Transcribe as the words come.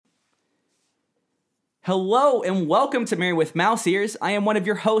Hello and welcome to Married with Mouse Ears. I am one of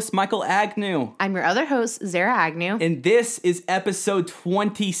your hosts, Michael Agnew. I'm your other host, Zara Agnew. And this is episode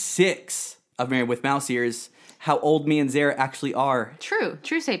 26 of Married with Mouse Ears. How old me and Zara actually are. True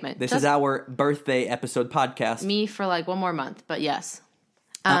statement. This is our birthday episode podcast. Me for like one more month, but yes.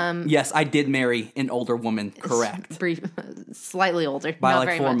 Yes, I did marry an older woman, correct. Slightly older. By not like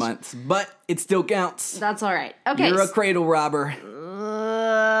very 4 much. months, but it still counts. That's all right. Okay. You're a cradle robber.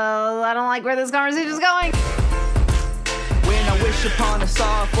 I don't like where this conversation is going. When I wish upon a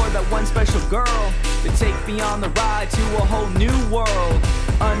star for that one special girl to take me on the ride to a whole new world.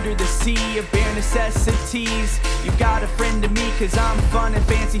 Under the sea of bare necessities, you got a friend to me cause I'm fun and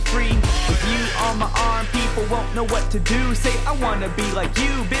fancy free. With you on my arm, people won't know what to do. Say I wanna be like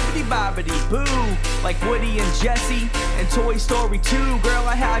you, bibbidi bobbidi boo. Like Woody and Jesse and Toy Story 2. Girl,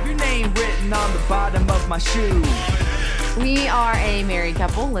 I have your name written on the bottom of my shoe. We are a married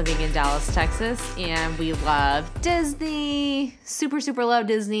couple living in Dallas, Texas, and we love Disney. Super love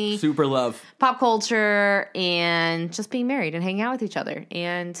Disney. Super love. Pop culture and just being married and hanging out with each other.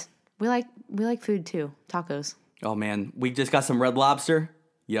 And we like food too. Tacos. Oh man, we just got some Red Lobster.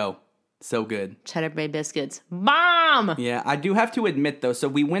 Yo, so good. Cheddar Bay biscuits. Bomb! Yeah, I do have to admit though, so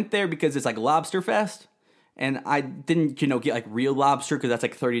we went there because it's like Lobster Fest. And I didn't, get like real lobster because that's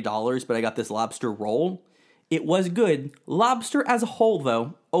like $30, but I got this lobster roll. It was good. Lobster as a whole,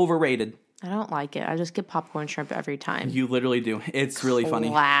 though, overrated. I don't like it. I just get popcorn shrimp every time. You literally do. It's really funny.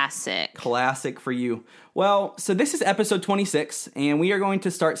 Classic for you. Well, so this is episode 26, and we are going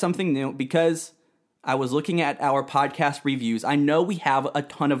to start something new because I was looking at our podcast reviews. I know we have a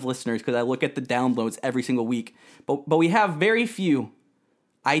ton of listeners because I look at the downloads every single week, but we have very few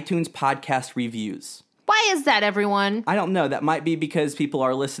iTunes podcast reviews. Why is that, everyone? I don't know. That might be because people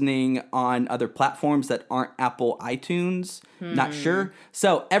are listening on other platforms that aren't Apple iTunes. Not sure.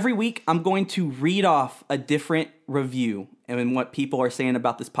 So every week, I'm going to read off a different review and what people are saying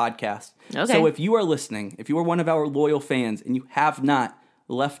about this podcast. Okay. So if you are listening, if you are one of our loyal fans and you have not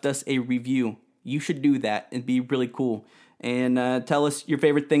left us a review, you should do that and be really cool. And tell us your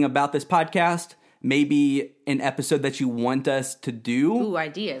favorite thing about this podcast. Maybe an episode that you want us to do. Ooh,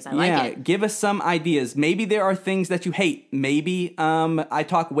 ideas. I like it. Give us some ideas. Maybe there are things that you hate. Maybe I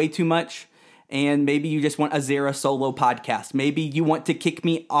talk way too much, and maybe you just want a Zara solo podcast. Maybe you want to kick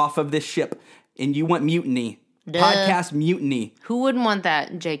me off of this ship, and you want mutiny. Duh. Podcast mutiny. Who wouldn't want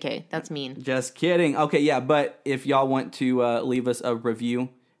that, JK? That's mean. Just kidding. Okay, yeah, but if y'all want to leave us a review,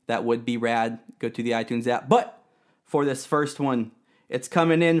 that would be rad. Go to the iTunes app. But for this first one, it's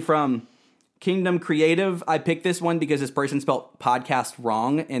coming in from Kingdom Creative. I picked this one because this person spelled podcast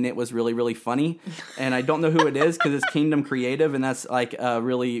wrong, and it was really, really funny. And I don't know who it is because it's Kingdom Creative, and that's like a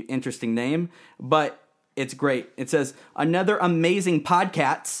really interesting name. But it's great. It says, another amazing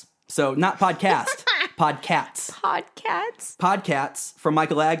podcasts. So not podcast, podcasts. Podcasts from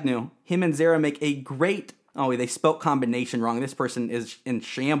Michael Agnew. Him and Zara make a great... Oh, they spelt combination wrong. This person is in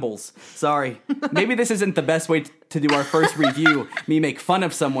shambles. Sorry. Maybe this isn't the best way to do our first review. Me make fun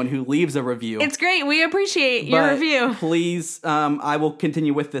of someone who leaves a review. It's great. We appreciate your review. Please, I will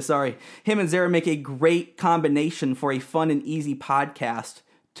continue with this. Sorry. Him and Zara make a great combination for a fun and easy podcast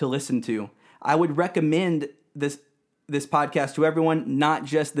to listen to. I would recommend this podcast to everyone, not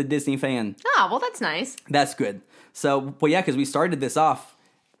just the Disney fan. Oh, well, that's nice. That's good. So, well, yeah, because we started this off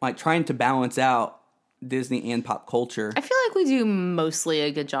like trying to balance out Disney and pop culture. I feel like we do mostly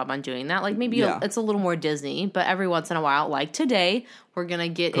a good job on doing that. Like maybe it's a little more Disney, but every once in a while, like today, we're going to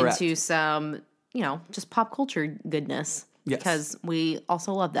get into some, just pop culture goodness. Yes. Because we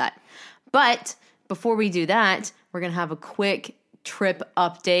also love that. But before we do that, we're going to have a quick trip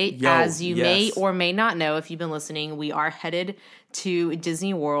update. As you may or may not know, if you've been listening, we are headed to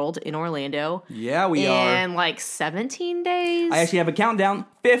Disney World in Orlando. Yeah, we are. In like 17 days. I actually have a countdown.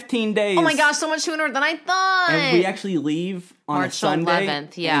 15 days. Oh my gosh, so much sooner than I thought. And we actually leave on March a Sunday.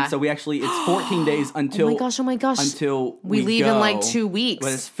 11th, yeah. And so we actually, it's 14 days until... Oh my gosh. Until we leave go. in like 2 weeks.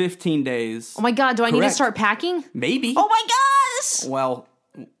 But it's 15 days. Oh my god, do I need to start packing? Maybe. Oh my gosh! Well,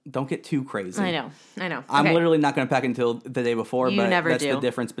 don't get too crazy. I know. I'm Okay. literally not going to pack until the day before, You but never that's do. the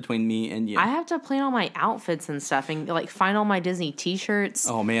difference between me and you. I have to plan all my outfits and stuff and like find all my Disney t-shirts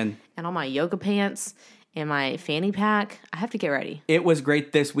Oh, man. and all my yoga pants and my fanny pack. I have to get ready. It was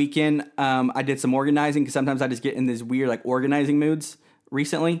great this weekend. I did some organizing because sometimes I just get in these weird like organizing moods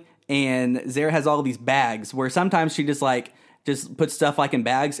recently. And Zara has all these bags where sometimes she just puts stuff like in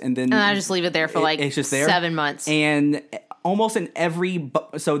bags and then... And I just leave it there for it's just there. 7 months. And almost in every...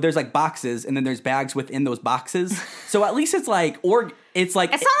 So there's like boxes and then there's bags within those boxes. So at least it's like it's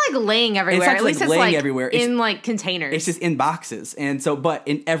like it's not like laying everywhere. At least it's like everywhere. In like containers. It's just in boxes. And so, but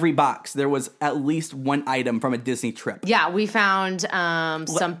in every box, there was at least one item from a Disney trip. Yeah, we found some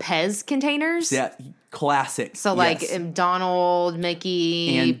Pez containers. Yeah, classic. So like Donald,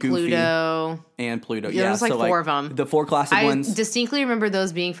 Mickey, and Pluto. And Pluto, yeah. There was like 4 of them. The 4 classic ones. I distinctly remember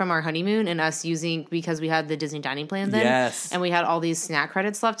those being from our honeymoon and us using, because we had the Disney dining plan then. Yes. And we had all these snack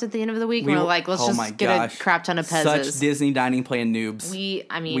credits left at the end of the week. We were like, let's just get a crap ton of Pez's. Such Disney dining plan noobs. We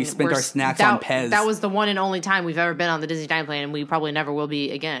spent our snacks on Pez. That was the one and only time we've ever been on the Disney dining plan, and we probably never will be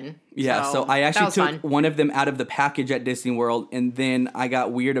again. Yeah, so I actually took one of them out of the package at Disney World, and then I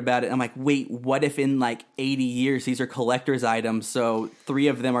got weird about it. I'm like, wait, what if in like 80 years these are collector's items? So 3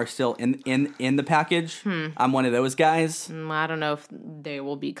 of them are still in the package. I'm one of those guys. I don't know if they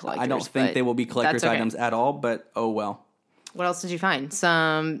will be collectors. I don't think they will be collector's items at all, but oh well. What else did you find?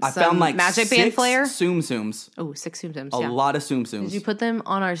 I found like Magic Band Flair? Tsum Tsums. Oh, 6 Tsum Tsums, A lot of Tsum Tsums. Did you put them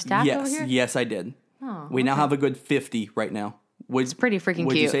on our stack over here? Yes, I did. Oh, we now have a good 50 right now. It's pretty freaking cute.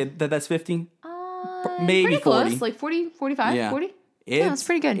 Would you say that that's 50? Maybe pretty 40. Close, like 40, 45, 40? Yeah, it's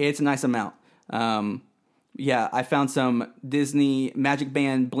pretty good. It's a nice amount. Yeah, I found some Disney Magic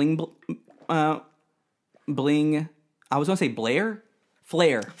Band bling. I was going to say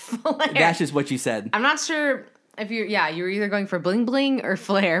Flair. That's just what you said. I'm not sure if you're either going for bling bling or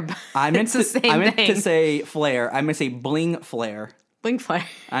Flair. But I meant to say Flair. I meant to say bling Flair. Bling Flair.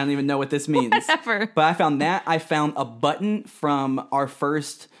 I don't even know what this means. Whatever. But I found that. I found a button from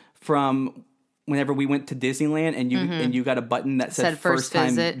whenever we went to Disneyland, and you got a button that said first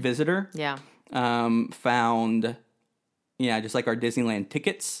time visitor. Yeah. Found just like our Disneyland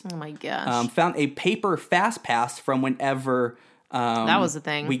tickets. Oh my gosh. Found a paper fast pass from whenever that was the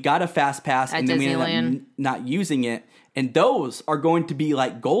thing. We got a fast pass and then we ended up not using it. And those are going to be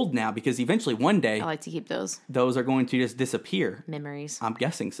like gold now, because eventually one day I like to keep those. Those are going to just disappear. Memories. I'm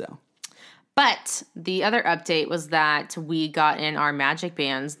guessing so. But the other update was that we got in our magic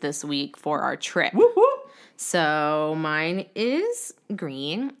bands this week for our trip. Whoop, whoop. So mine is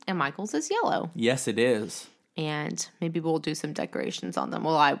green and Michael's is yellow. Yes, it is. And maybe we'll do some decorations on them.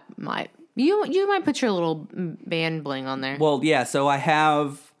 Well, I might. You might put your little band bling on there. Well, yeah. So I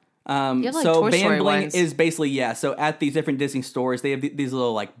have. Like so Toy band Story bling ones. is basically So at these different Disney stores, they have these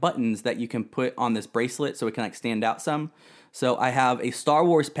little like buttons that you can put on this bracelet, so it can like stand out some. So I have a Star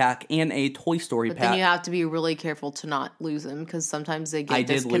Wars pack and a Toy Story pack. But then you have to be really careful to not lose them, because sometimes they get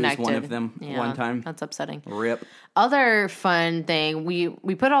disconnected. I did lose one of them one time. That's upsetting. RIP. Other fun thing, we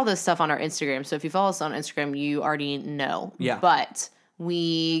put all this stuff on our Instagram. So if you follow us on Instagram, you already know. Yeah. But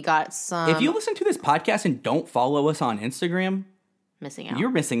we got some. If you listen to this podcast and don't follow us on Instagram, missing out. You're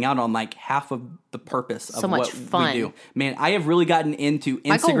missing out on like half of the purpose of what we do. Man, I have really gotten into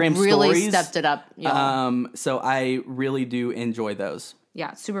Instagram Michael really stories. Stepped it up. Y'all. So I really do enjoy those.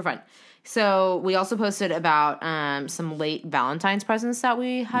 Yeah, super fun. So we also posted about some late Valentine's presents that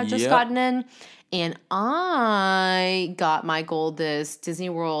we had just gotten in. And I got Michael this Disney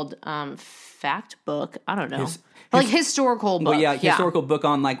World fact book. I don't know. Historical book. Well, historical book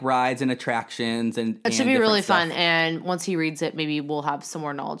on like rides and attractions. And it should be really fun. And once he reads it, maybe we'll have some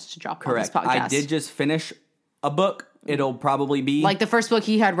more knowledge to drop on this podcast. I did just finish a book. It'll probably be like the first book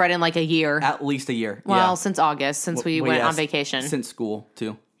he had read in like a year. At least a year. Well, since August, since we went on vacation. Since school,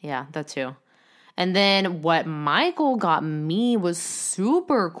 too. Yeah, that too. And then what Michael got me was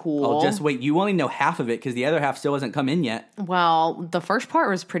super cool. Oh, just wait. You only know half of it because the other half still hasn't come in yet. Well, the first part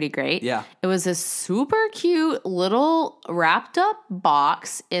was pretty great. Yeah. It was a super cute little wrapped up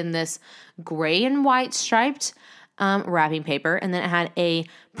box in this gray and white striped wrapping paper. And then it had a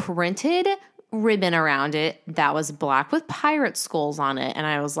printed ribbon around it that was black with pirate skulls on it. And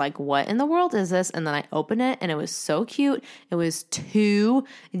I was like, what in the world is this? And then I opened it and it was so cute. It was 2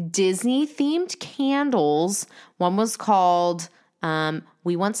 Disney themed candles. One was called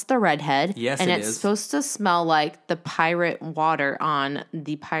We Once the Redhead. Yes, and it's supposed to smell like the pirate water on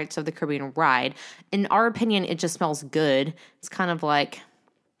the Pirates of the Caribbean ride. In our opinion, it just smells good. It's kind of like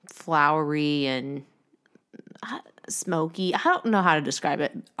flowery and smoky. I don't know how to describe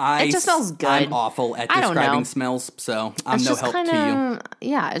it. It just smells good. I'm awful at describing smells, so I'm no help to you.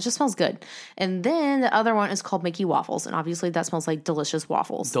 Yeah, it just smells good. And then the other one is called Mickey Waffles, and obviously that smells like delicious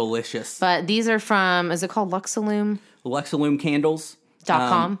waffles. Delicious. But these are from, is it called Luxillume?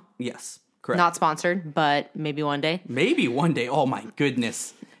 Luxillume.com. Yes, correct. Not sponsored, but maybe one day. Maybe one day. Oh my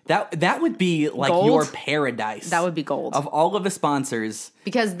goodness. That would be like gold? Your paradise. That would be gold. Of all of the sponsors.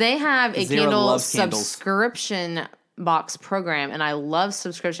 Because they have a candle subscription box program, and I love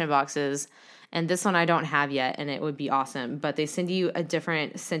subscription boxes. And this one I don't have yet, and it would be awesome. But they send you a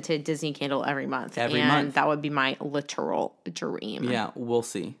different scented Disney candle every month. And that would be my literal dream. Yeah, we'll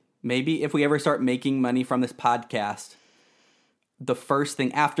see. Maybe if we ever start making money from this podcast, the first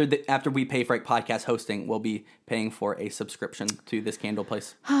thing after we pay for podcast hosting, we'll be paying for a subscription to this candle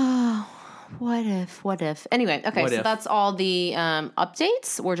place. Oh, what if? Anyway, okay, so that's all the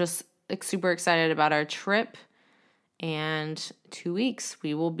updates. We're just super excited about our trip. And 2 weeks,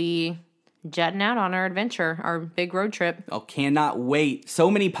 we will be jetting out on our adventure, our big road trip. Oh, cannot wait.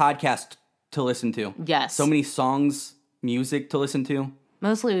 So many podcasts to listen to. Yes. So many songs, music to listen to.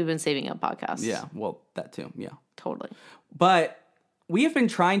 Mostly we've been saving up podcasts. Yeah, well, that too, yeah. Totally. But we have been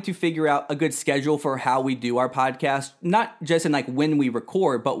trying to figure out a good schedule for how we do our podcast, not just in like when we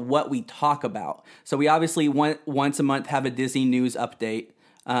record, but what we talk about. So we obviously once a month have a Disney news update.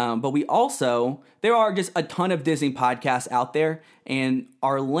 But we also, there are just a ton of Disney podcasts out there, and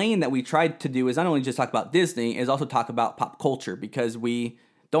our lane that we tried to do is not only just talk about Disney, is also talk about pop culture, because we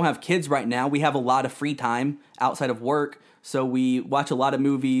don't have kids right now. We have a lot of free time outside of work, so we watch a lot of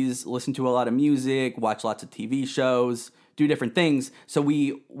movies, listen to a lot of music, watch lots of TV shows, do different things. So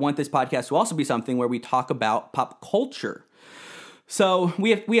we want this podcast to also be something where we talk about pop culture. So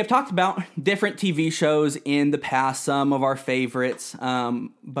we have talked about different TV shows in the past, some of our favorites,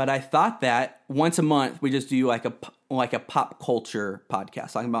 but I thought that once a month we just do like a pop culture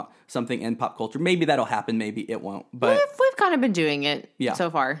podcast, talking about something in pop culture. Maybe that'll happen, maybe it won't. But we've kind of been doing it so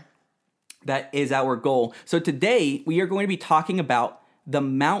far. That is our goal. So today we are going to be talking about the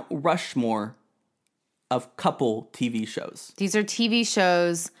Mount Rushmore of couple TV shows. These are TV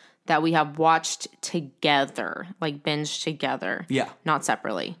shows that we have watched together, like binged together. Yeah. Not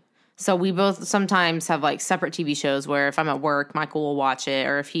separately. So we both sometimes have like separate TV shows where if I'm at work, Michael will watch it,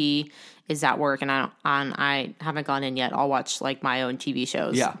 or if he is at work and I haven't gone in yet, I'll watch like my own TV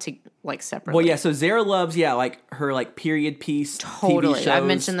shows to like separately. Well, yeah, so Zara loves like her like period piece totally. TV shows. I've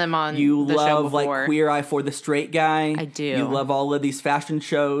mentioned them on you the show before. You love like Queer Eye for the Straight Guy. I do. You love all of these fashion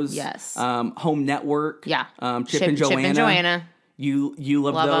shows. Yes. Home Network. Yeah. Chip and Joanna. Chip and Joanna. You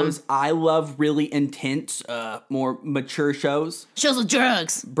love those. Them. I love really intense, more mature shows. Shows with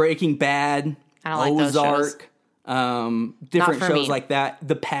drugs. Breaking Bad. I don't like Ozark. those shows. Different shows like that.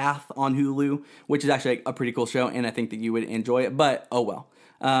 The Path on Hulu, which is actually a pretty cool show, and I think that you would enjoy it, but oh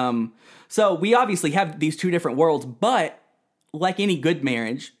well. So we obviously have these two different worlds, but like any good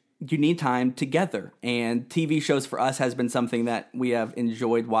marriage, you need time together. And TV shows for us has been something that we have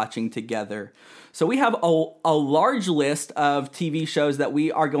enjoyed watching together. So we have a large list of TV shows that we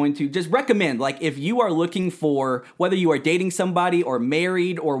are going to just recommend. Like if you are looking for, whether you are dating somebody or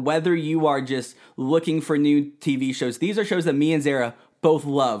married, or whether you are just looking for new TV shows, these are shows that me and Zara both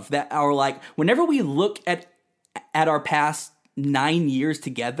love, that are like, whenever we look at our past 9 years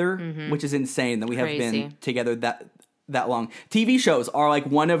together, which is insane that we have been together that long. TV shows are like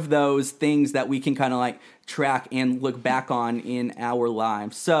one of those things that we can kind of like track and look back on in our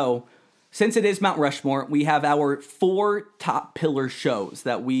lives. So since it is Mount Rushmore, we have our 4 top pillar shows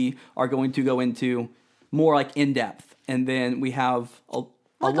that we are going to go into more like in depth. And then we have a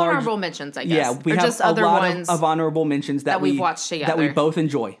large honorable mentions, I guess. Yeah, we have just a other lot ones of honorable mentions that we've watched together. That we both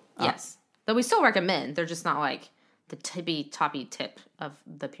enjoy. Yes. That we still recommend. They're just not like the toppy tip of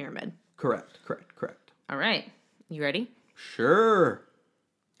the pyramid. Correct. All right. You ready? Sure.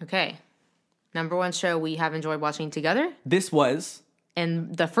 Okay. Number 1 show we have enjoyed watching together. This was...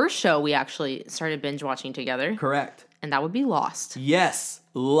 And the first show we actually started binge watching together. Correct. And that would be Lost. Yes,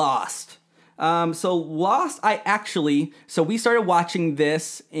 Lost. So Lost, so we started watching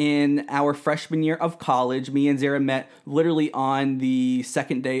this in our freshman year of college. Me and Zara met literally on the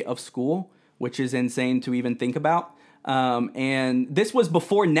second day of school, which is insane to even think about. And this was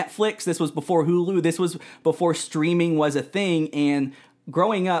before Netflix. This was before Hulu. This was before streaming was a thing. And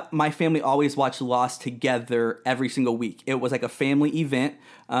growing up, my family always watched Lost together every single week. It was like a family event.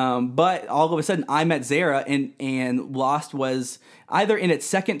 But all of a sudden, I met Zara, and Lost was either in its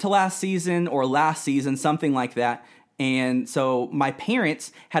second to last season or last season, something like that. And so my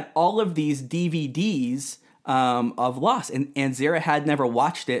parents had all of these DVDs of Lost, and Zara had never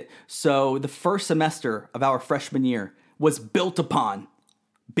watched it. So the first semester of our freshman year was built upon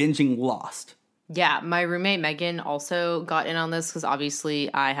binging Lost. Yeah, my roommate Megan also got in on this because obviously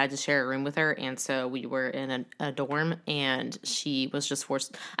I had to share a room with her, and so we were in a dorm, and she was just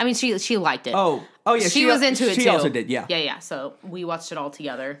forced. I mean, she liked it. Oh yeah, she was into it too. She also did, yeah. Yeah. So we watched it all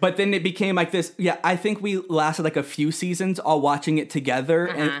together. But then it became like this. Yeah, I think we lasted like a few seasons all watching it together,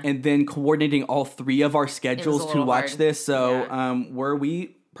 and then coordinating all 3 of our schedules to watch this. So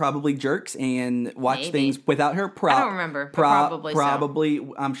probably jerks and watched Maybe. things without her. I don't remember, but probably so. Probably,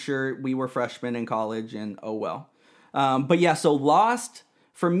 I'm sure we were freshmen in college, and oh well. But yeah, so Lost,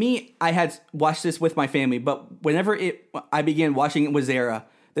 for me, I had watched this with my family, but whenever I began watching it with Zara,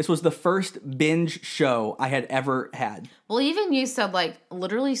 this was the first binge show I had ever had. Well, even you said, like,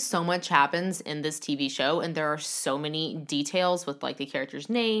 literally so much happens in this TV show, and there are so many details with, like, the characters'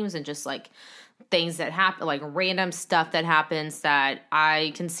 names and just, like, things that happen, like, random stuff that happens that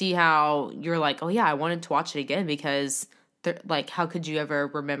I can see how you're like, oh, yeah, I wanted to watch it again because, like, how could you ever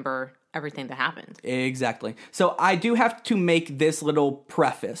remember everything that happened? Exactly. So I do have to make this little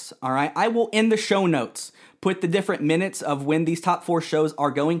preface, all right? I will, in the show notes, put the different minutes of when these top 4 shows are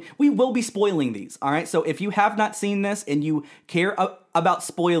going. We will be spoiling these, all right? So if you have not seen this and you care about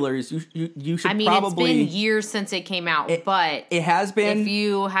spoilers, you should probably... it's been years since it came out, but... It has been... If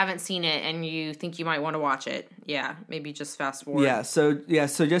you haven't seen it and you think you might want to watch it, yeah, maybe just fast forward. So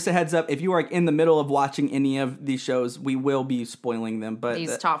just a heads up, if you are in the middle of watching any of these shows, we will be spoiling them. But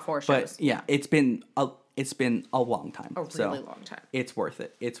these top 4 shows. But yeah, it's been a long time. A really long time. It's worth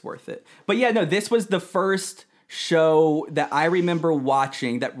it. It's worth it. But yeah, no, this was the first show that I remember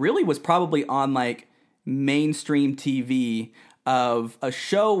watching that really was probably on like mainstream TV, of a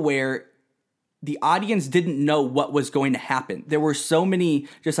show where the audience didn't know what was going to happen. There were so many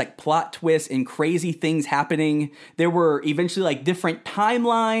just like plot twists and crazy things happening. There were eventually like different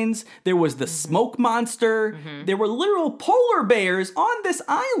timelines. There was the smoke monster. Mm-hmm. There were literal polar bears on this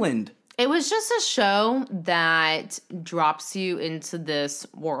island. It was just a show that drops you into this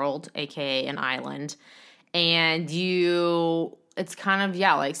world, aka an island, and it's kind of,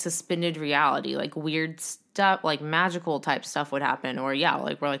 like suspended reality, like weird stuff, like magical type stuff would happen, or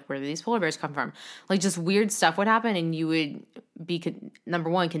like we're like, where do these polar bears come from? Like just weird stuff would happen, and you would be number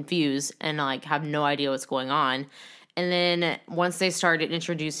one confused and like have no idea what's going on. And then once they started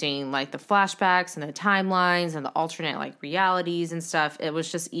introducing like the flashbacks and the timelines and the alternate like realities and stuff, it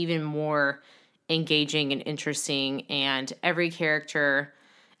was just even more engaging and interesting. And every character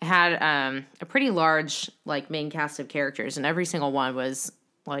had a pretty large like main cast of characters, and every single one was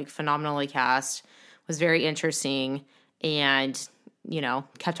like phenomenally cast, was very interesting, and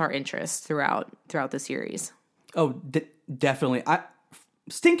kept our interest throughout the series. Oh, definitely.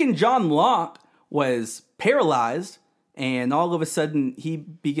 Stinking John Locke was paralyzed, and all of a sudden he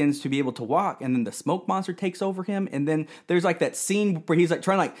begins to be able to walk, and then the smoke monster takes over him, and then there's like that scene where he's like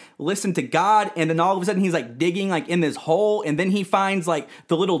trying to like listen to God, and then all of a sudden he's like digging like in this hole, and then he finds like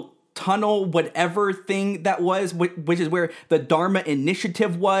the little tunnel, whatever thing that was, which is where the Dharma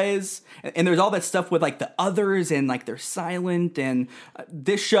Initiative was, and there's all that stuff with like the others, and like they're silent, and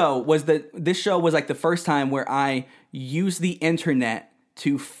this show was like the first time where I used the internet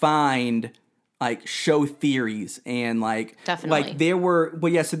to find like show theories, and like definitely like there were,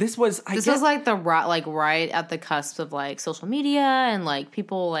 so this was like the right at the cusp of like social media, and like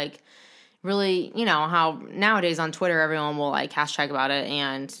people like really, how nowadays on Twitter everyone will like hashtag about it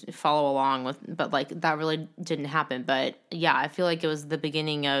and follow along with, but like that really didn't happen. But yeah, I feel like it was the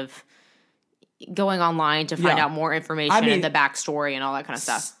beginning of going online to find out more information and the backstory and all that kind of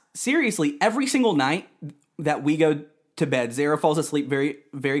stuff. Seriously, every single night that we go to bed, Zara falls asleep very,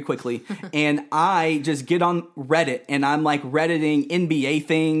 very quickly, and I just get on Reddit, and I'm like Redditing NBA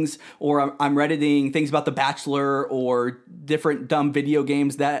things, or I'm Redditing things about The Bachelor, or different dumb video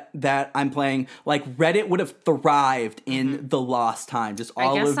games that I'm playing. Like Reddit would have thrived in the lost time, just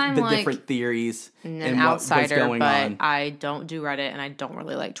all of the different theories and outsider, what's going on. I don't do Reddit, and I don't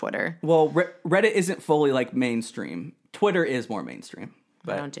really like Twitter. Well, Reddit isn't fully like mainstream. Twitter is more mainstream,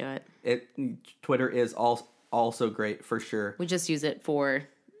 but I don't do it. Twitter is also great for sure. We just use it for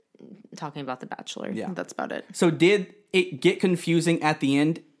talking about The Bachelor. Yeah. That's about it. So did it get confusing at the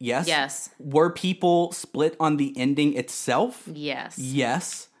end? Yes. Yes. Were people split on the ending itself? Yes.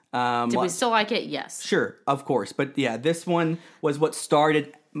 Yes. Did we still like it? Yes. Sure, of course. But yeah, this one was what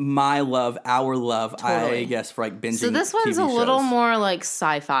started our love, totally. I guess, for like binging. So this one's a little more like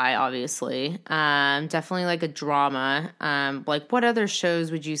sci-fi, obviously. Definitely like a drama. Like what other shows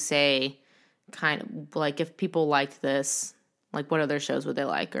would you say kind of like, if people liked this, like what other shows would they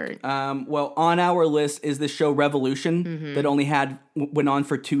like? Or well, on our list is the show Revolution that only went on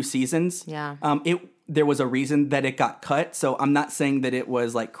for 2 seasons. Yeah. There was a reason that it got cut, so I'm not saying that it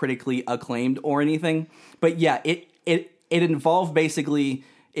was like critically acclaimed or anything, but yeah, it involved basically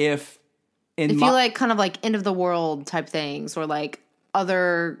if you like kind of like end of the world type things, or like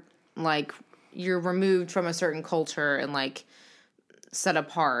other, like you're removed from a certain culture, and like set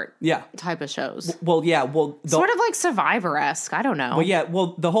apart type of shows. Well, yeah. Well, sort of like Survivor-esque. I don't know. Well, yeah.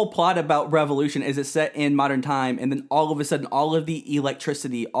 Well, the whole plot about Revolution is it's set in modern time, and then all of a sudden, all of the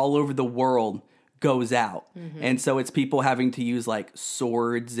electricity all over the world goes out. And so it's people having to use like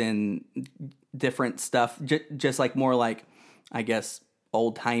swords and different stuff, just like more like, I guess,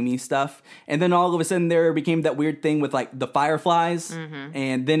 old-timey stuff. And then all of a sudden there became that weird thing with like the fireflies,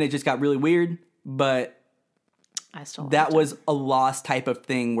 and then it just got really weird. But that was a Lost type of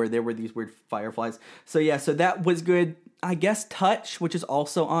thing where there were these weird fireflies. So yeah, so that was good. I guess Touch, which is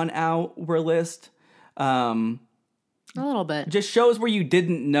also on our list. A little bit. Just shows where you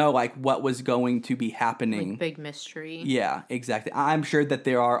didn't know like what was going to be happening. Like big mystery. Yeah, exactly. I'm sure that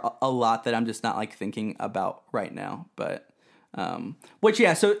there are a lot that I'm just not like thinking about right now. But so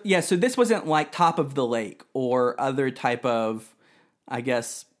this wasn't like Top of the Lake or other type of, I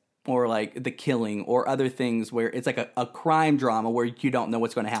guess, or like The Killing or other things where it's like a crime drama where you don't know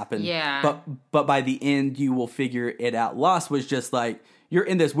what's going to happen. Yeah. But by the end you will figure it out. Lost was just like, you're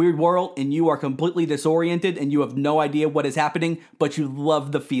in this weird world and you are completely disoriented and you have no idea what is happening, but you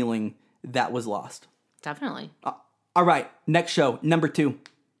love the feeling. That was Lost. Definitely. All right, next show, number 2.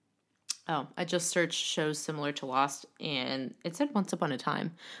 Oh, I just searched shows similar to Lost and it said Once Upon a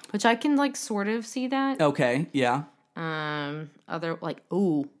Time, which I can like sort of see that. Okay, yeah. Other like,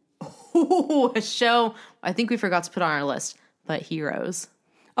 a show I think we forgot to put on our list, but Heroes.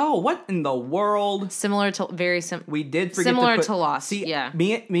 Oh, what in the world? Similar to we did forget similar to to Lost. See, yeah.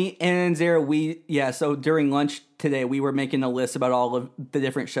 Me and Zara, so during lunch today we were making a list about all of the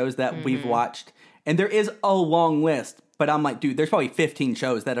different shows that we've watched, and there is a long list. But I'm like, dude, there's probably 15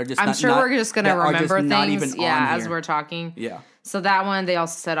 shows that are just. I'm sure we're just gonna remember things. Not even as we're talking. Yeah. So that one, they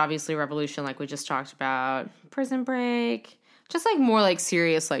also said obviously Revolution, like we just talked about, Prison Break, just like more like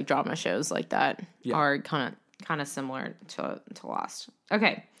serious like drama shows like that are kind of similar to Lost.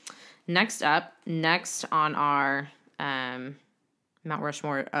 Okay, next on our Mount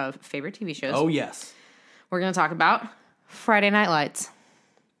Rushmore of favorite TV shows. Oh yes, we're gonna talk about Friday Night Lights.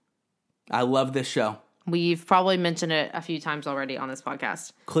 I love this show. We've probably mentioned it a few times already on this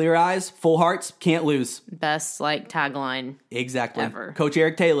podcast. Clear eyes, full hearts, can't lose. Best like tagline exactly ever. Coach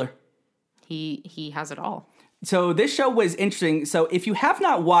Eric Taylor. He has it all. So this show was interesting. So if you have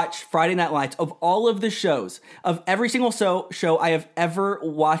not watched Friday Night Lights, of all of the shows, of every single show I have ever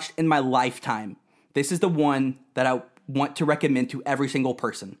watched in my lifetime, this is the one that I want to recommend to every single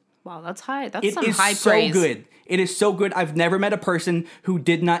person. Wow, that's high. That's some high praise. It is so good. It is so good. I've never met a person who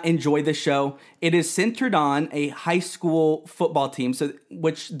did not enjoy the show. It is centered on a high school football team,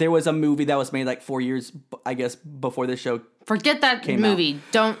 which there was a movie that was made like 4 years, I guess, before the show. Forget that movie.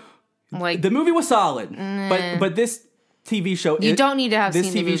 Out. Don't like the movie was solid, but this TV show. You don't need to have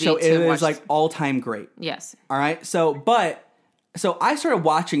this seen TV the movie show. To it watch is like all time great. Yes. All right. So I started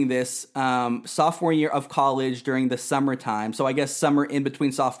watching this sophomore year of college during the summertime. So I guess summer in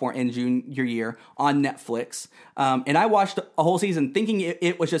between sophomore and junior year on Netflix. And I watched a whole season thinking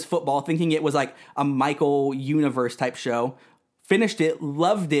it was just football, thinking it was like a Michael Universe type show. Finished it,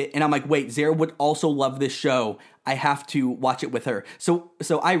 loved it, and I'm like, wait, Zara would also love this show. I have to watch it with her. So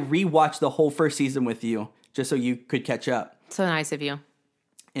I rewatched the whole first season with you just so you could catch up. So nice of you.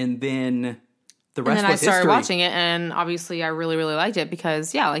 And then the rest was history. And then I started watching it, and obviously I really, really liked it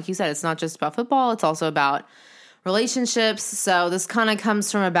because, yeah, like you said, it's not just about football. It's also about relationships. So this kind of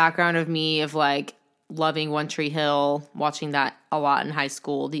comes from a background of me of, like, loving One Tree Hill, watching that a lot in high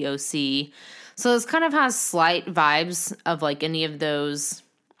school, The OC. So this kind of has slight vibes of, like, any of those,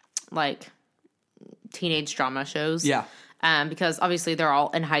 like, teenage drama shows. Yeah. Because obviously they're all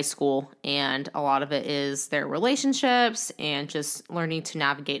in high school, and a lot of it is their relationships and just learning to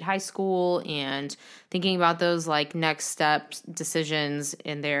navigate high school and thinking about those like next steps, decisions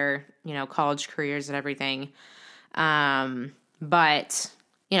in their, college careers and everything. But,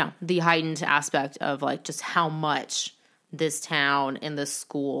 the heightened aspect of like just how much this town and this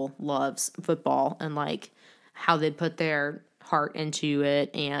school loves football and like how they put their heart into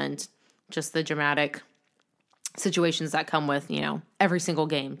it and just the dramatic situations that come with, every single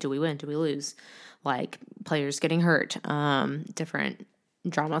game. Do we win? Do we lose? Like players getting hurt, different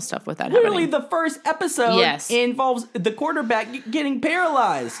drama stuff with that. Literally happening. The first episode involves the quarterback getting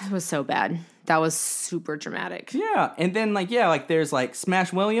paralyzed. It was so bad. That was super dramatic. Yeah. And then there's like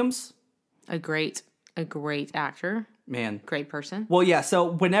Smash Williams. A great actor. Man. Great person. Well, yeah. So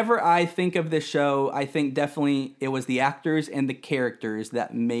whenever I think of this show, I think definitely it was the actors and the characters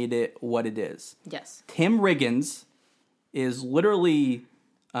that made it what it is. Yes. Tim Riggins is literally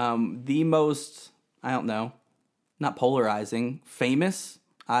the most, I don't know, not polarizing, famous,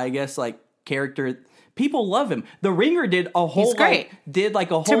 I guess, like character. People love him. The Ringer did a whole He's great. Tim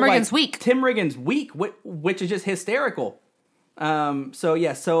Riggins Week. Tim Riggins Week, which is just hysterical. So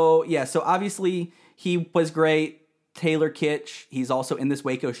obviously he was great. Taylor Kitsch, he's also in this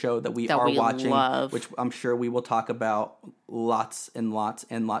Waco show that we are watching, love. which I'm sure we will talk about lots and lots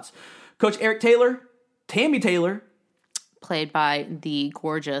and lots. Coach Eric Taylor, Tammy Taylor, played by the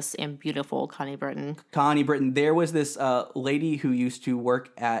gorgeous and beautiful Connie Britton. Connie Britton. There was this lady who used to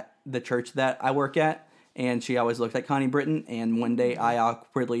work at the church that I work at, and she always looked like Connie Britton, and one day I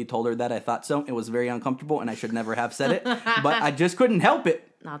awkwardly told her that I thought so. It was very uncomfortable, and I should never have said it, but I just couldn't help it.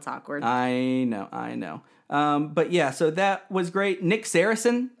 That's awkward. I know. But yeah, so that was great. Nick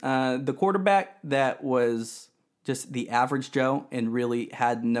Saracen, the quarterback that was just the average Joe and really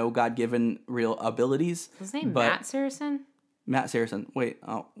had no God-given real abilities. His name Matt Saracen? Matt Saracen. Wait,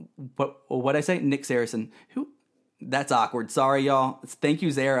 what'd I say? Nick Saracen. Who? That's awkward. Sorry, y'all. Thank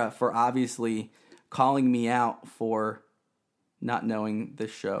you, Zara, for obviously calling me out for not knowing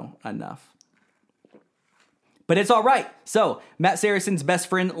this show enough. But it's all right. So, Matt Saracen's best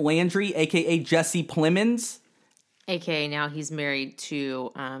friend, Landry, a.k.a. Jesse Plemons. A.k.a. now he's married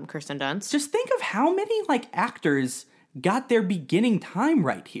to Kirsten Dunst. Just think of how many, actors got their beginning time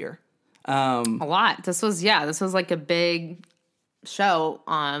right here. A lot. This was like a big show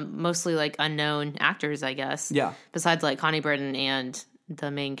on mostly, unknown actors, I guess. Yeah. Besides, Connie Britton and the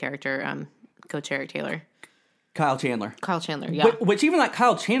main character, Coach Eric Taylor. Kyle Chandler, yeah. Which even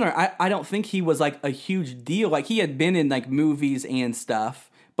Kyle Chandler, I don't think he was a huge deal. He had been in movies and stuff,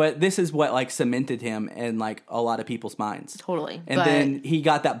 but this is what cemented him in a lot of people's minds. Totally. And then he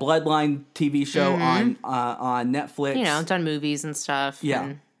got that Bloodline TV show on Netflix. Done movies and stuff. Yeah.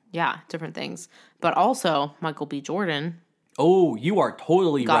 And, different things. But also Michael B. Jordan. Oh, you are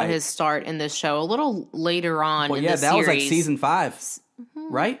totally right. Got his start in this show a little later on in the series. That was season 5,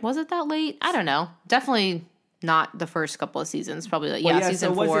 right? Was it that late? I don't know. Definitely not the first couple of seasons. Probably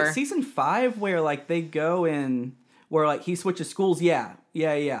season 4. Was it season 5 where they go in where he switches schools? Yeah.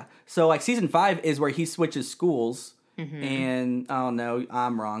 So season 5 is where he switches schools, and oh no,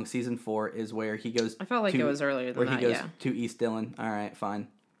 I'm wrong. Season 4 is where he goes. I felt like it was earlier than that. Where he goes to East Dillon. All right, fine.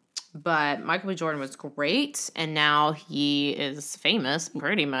 But Michael B. Jordan was great, and now he is famous,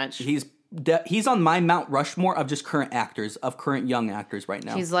 pretty much. He's on my Mount Rushmore of just current young actors right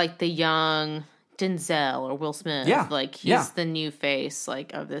now. He's like the young Denzel or Will Smith. Yeah. He's the new face,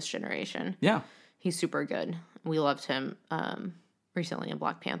 of this generation. Yeah. He's super good. We loved him recently in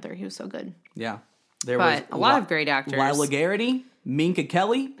Black Panther. He was so good. Yeah. But a lot of great actors. Lila Garrity, Minka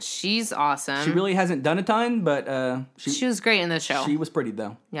Kelly. She's awesome. She really hasn't done a ton, but she was great in this show. She was pretty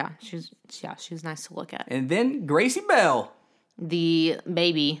though. Yeah, she was nice to look at. And then Gracie Bell, the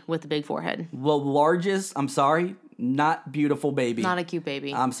baby with the big forehead, the largest. I'm sorry, not beautiful baby. Not a cute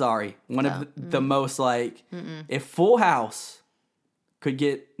baby. I'm sorry. One of the most if Full House could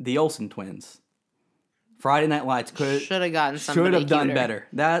get the Olsen twins, Friday Night Lights should have gotten somebody should have done better.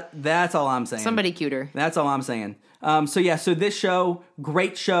 That's all I'm saying. Somebody cuter. That's all I'm saying. So this show,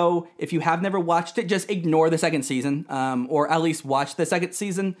 great show. If you have never watched it, just ignore the second season, or at least watch the second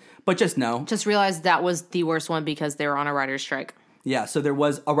season. But just know, just realize that was the worst one because they were on a writer's strike. Yeah, so there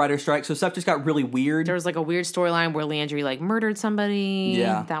was a writer's strike, so stuff just got really weird. There was a weird storyline where Landry murdered somebody.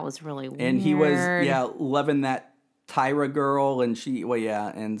 Yeah, that was really weird. And he was loving that Tyra girl, and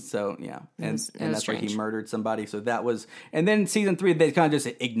and that's why he murdered somebody. So that was, and then season 3 they kind of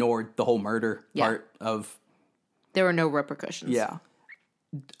just ignored the whole murder part of. There were no repercussions. Yeah,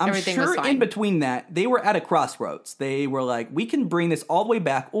 Everything sure was fine. In between that they were at a crossroads. They were like, we can bring this all the way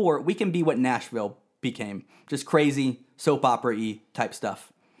back, or we can be what Nashville became, just crazy soap opera-y type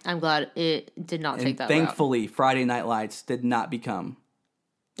stuff. I'm glad it did not take that thankfully, route. Friday Night Lights did not become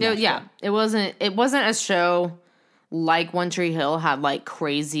Nashville. Yeah, it wasn't a show like One Tree Hill had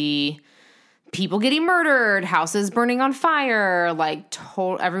crazy people getting murdered, houses burning on fire,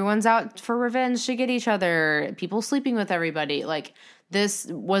 everyone's out for revenge to get each other, people sleeping with everybody. This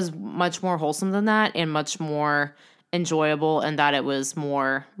was much more wholesome than that and much more enjoyable, and that it was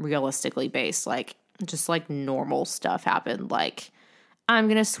more realistically based. Just normal stuff happened. I'm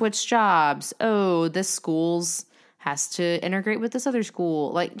going to switch jobs. Oh, this school's has to integrate with this other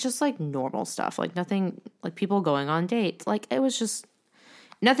school. Just normal stuff. Nothing, people going on dates. It was just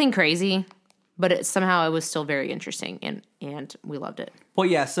nothing crazy, but somehow it was still very interesting, and we loved it. Well,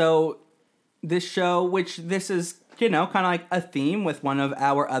 yeah, so this show, which this is, kind of a theme with one of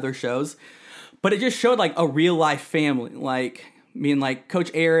our other shows, but it just showed a real life family.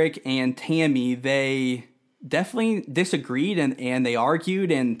 Coach Eric and Tammy, they definitely disagreed and they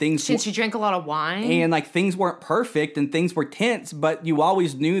argued and things. She drank a lot of wine. And things weren't perfect and things were tense, but you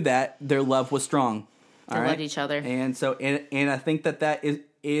always knew that their love was strong. They loved each other. And so, and I think that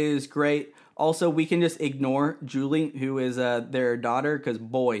is great. Also, we can just ignore Julie, who is their daughter, because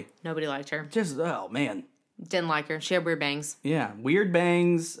boy, nobody liked her. Just, oh man. Didn't like her. She had weird bangs. Yeah, weird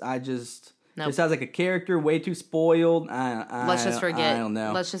bangs. Just sounds like a character, way too spoiled. Let's just forget. I don't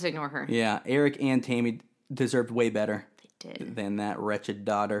know. Let's just ignore her. Yeah, Eric and Tammy deserved way better. They did. Than that wretched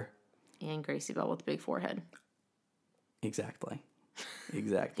daughter. And Gracie Bell with the big forehead. Exactly.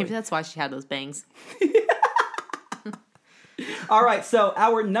 Exactly. Maybe that's why she had those bangs. All right, so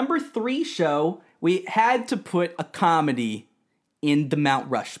our number 3 show, we had to put a comedy in the Mount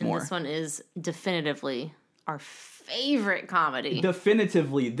Rushmore. And this one is definitively our favorite comedy.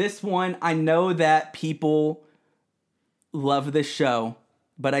 Definitively. This one, I know that people love this show,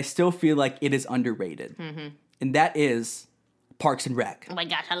 but I still feel like it is underrated. Mm-hmm. And that is Parks and Rec. Oh my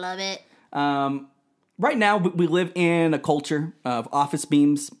gosh, I love it. Right now, we live in a culture of office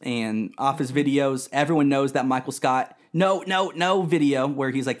memes and office videos. Everyone knows that Michael Scott, no video, where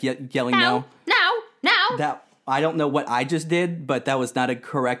he's like yelling no. That I don't know what I just did, but that was not a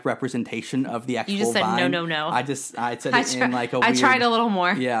correct representation of the actual. You just said line. no. I said it in like a weird. I tried a little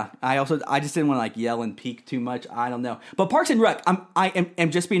more. Yeah, I just didn't want to like yell and peek too much. I don't know, but Parks and Rec, I am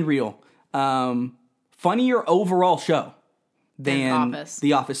just being real. Funnier overall show than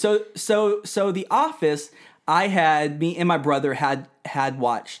The Office. So The Office, me and my brother had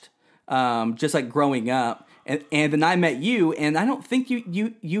watched just like growing up. And then I met you, and I don't think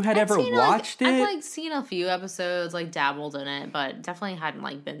you had ever watched it. I've like seen a few episodes, like dabbled in it, but definitely hadn't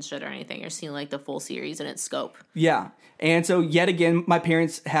like binged it or anything, or seen like the full series in its scope. Yeah, and so yet again, my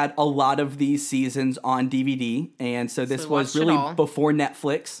parents had a lot of these seasons on DVD, and so this was really before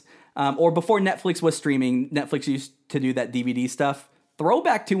Netflix, or before Netflix was streaming. Netflix used to do that DVD stuff.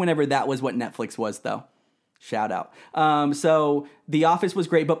 Throwback to whenever that was what Netflix was, though. Shout out. So The Office was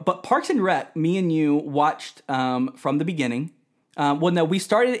great, but Parks and Rec, me and you watched from the beginning. We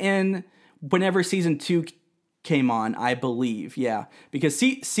started in whenever season 2 came on, I believe. Yeah, because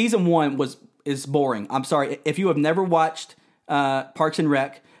season 1 is boring. I'm sorry if you have never watched Parks and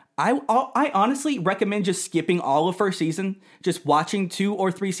Rec. I honestly recommend just skipping all of first season, just watching 2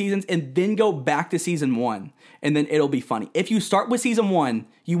 or 3 seasons, and then go back to season 1, and then it'll be funny. If you start with season 1,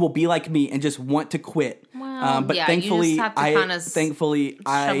 you will be like me and just want to quit. Well, but thankfully, you just have to kind of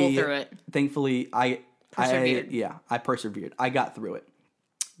shovel through it. Thankfully, I persevered. I persevered. I got through it.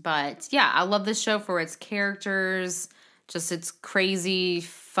 But yeah, I love this show for its characters, just its crazy,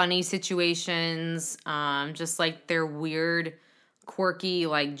 funny situations, just like their weird, quirky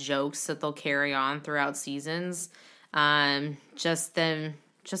like jokes that they'll carry on throughout seasons. It's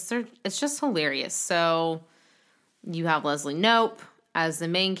just hilarious. So you have Leslie Knope as the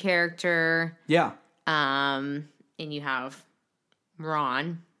main character. Yeah. And you have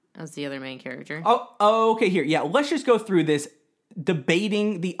Ron as the other main character. Oh, okay. Here, yeah. Let's just go through this,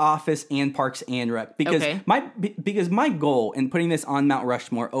 debating The Office and Parks and Rec, because my goal in putting this on Mount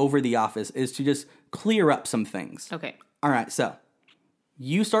Rushmore over The Office is to just clear up some things. Okay. All right. So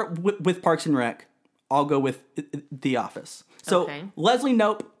you start with Parks and Rec. I'll go with The Office. So Leslie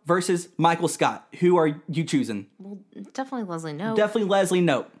Knope versus Michael Scott. Who are you choosing? Well, definitely Leslie Knope. Definitely Leslie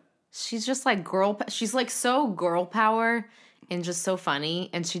Knope. She's just like she's like so girl power and just so funny,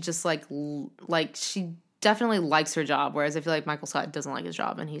 and she just like she definitely likes her job, whereas I feel like Michael Scott doesn't like his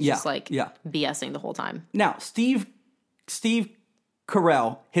job, and he's just like BSing the whole time. Now, Steve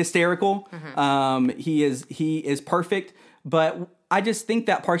Carell, hysterical. Mm-hmm. He is perfect, but I just think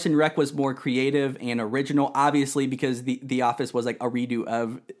that Parks and Rec was more creative and original, obviously, because the Office was like a redo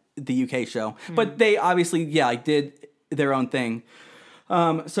of the UK show. Mm-hmm. But they obviously, did their own thing.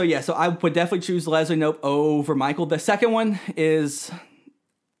 So I would definitely choose Leslie Knope over Michael. The second one is,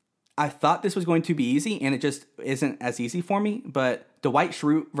 I thought this was going to be easy, and it just isn't as easy for me, but Dwight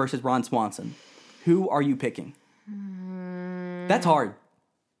Schrute versus Ron Swanson. Who are you picking? That's hard.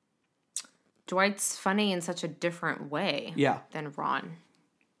 Dwight's funny in such a different way than Ron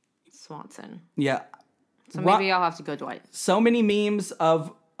Swanson. Yeah. So maybe I'll have to go Dwight. So many memes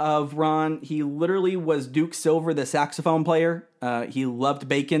of Ron. He literally was Duke Silver, the saxophone player. He loved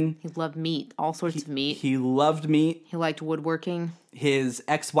bacon. He loved meat, all sorts of meat. He loved meat. He liked woodworking. His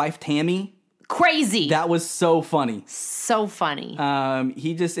ex-wife, Tammy. Crazy. That was so funny. So funny.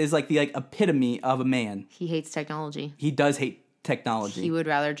 He just is like the epitome of a man. He hates technology. He does hate technology. He would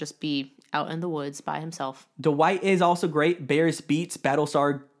rather just be out in the woods by himself. Dwight is also great. Bears beats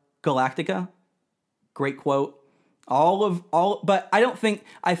Battlestar Galactica. Great quote. But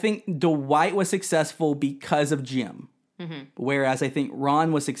I think Dwight was successful because of Jim. Mm-hmm. Whereas I think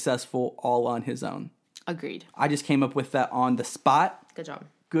Ron was successful all on his own. Agreed. I just came up with that on the spot. Good job.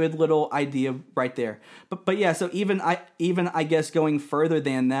 good little idea right there. But yeah, so even I guess going further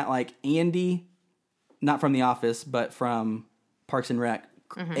than that, like Andy, not from The Office, but from Parks and Rec,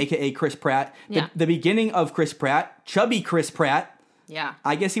 aka Chris Pratt. Yeah. The beginning of Chris Pratt, chubby Chris Pratt. Yeah.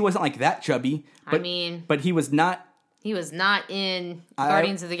 I guess he wasn't like that chubby. But, but he was not. He was not in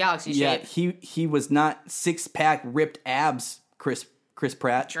Guardians of the Galaxy shape. Yeah, he was not 6-pack ripped abs Chris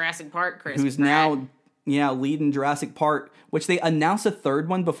Pratt. Jurassic Park Chris who's Pratt. now leading Jurassic Park, which they announced a third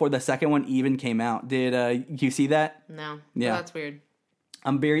one before the second one even came out. Did you see that? No. Yeah. Oh, that's weird.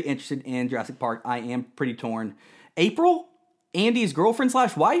 I'm very interested in Jurassic Park. I am pretty torn. April, Andy's girlfriend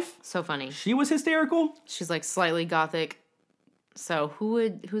 / wife. So funny. She was hysterical. She's like slightly gothic. So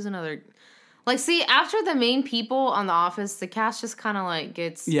who's another? Like, see, after the main people on The Office, the cast just kind of like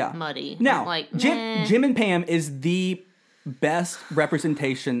gets muddy. Now, like Jim and Pam is the best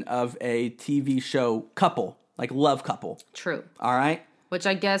representation of a TV show couple, like love couple. True. All right. Which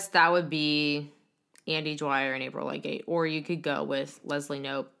I guess that would be Andy Dwyer and April Legate, or you could go with Leslie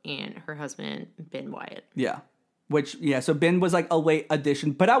Knope and her husband Ben Wyatt. Yeah. So Ben was like a late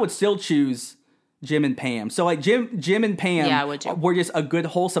addition, but I would still choose Jim and Pam. So like Jim and Pam were just a good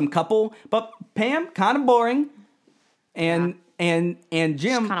wholesome couple, but Pam kind of boring, and Jim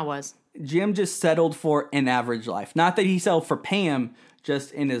kind of was. Jim just settled for an average life. Not that he settled for Pam,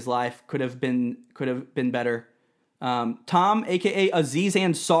 just in his life could have been better. Tom, aka Aziz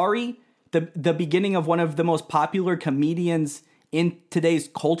Ansari, the beginning of one of the most popular comedians in today's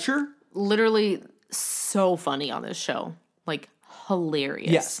culture. Literally so funny on this show, like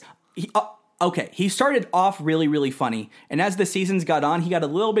hilarious. Yes. Okay, he started off really, really funny, and as the seasons got on, he got a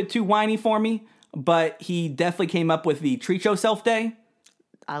little bit too whiny for me, but he definitely came up with the Treat Yourself Day.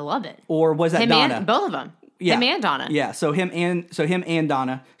 I love it. Or was that Donna? Both of them. Yeah. Him and Donna. Yeah, so him and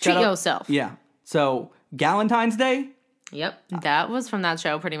Donna. Treat yourself. Yeah. So, Galentine's Day? Yep, that was from that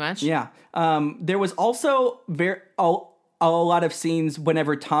show pretty much. Yeah. There was also a lot of scenes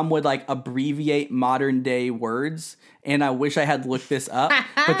whenever Tom would like abbreviate modern day words, and I wish I had looked this up,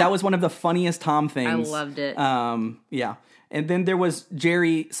 but that was one of the funniest Tom things. I loved it. Yeah. And then there was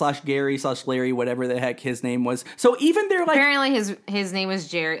Jerry / Gary / Larry, whatever the heck his name was. So even they're like, apparently his name was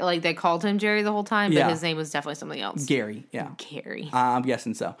Jerry. Like they called him Jerry the whole time, but his name was definitely something else. Gary. Yeah. Gary. I'm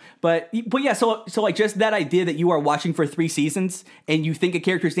guessing so. But yeah. So like just that idea that you are watching for 3 seasons and you think a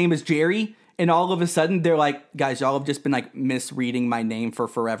character's name is Jerry, and all of a sudden they're like, guys, y'all have just been like misreading my name for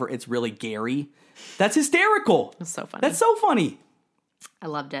forever. It's really Gary. That's hysterical. That's so funny. That's so funny. I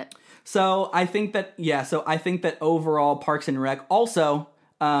loved it. So I think that overall Parks and Rec also,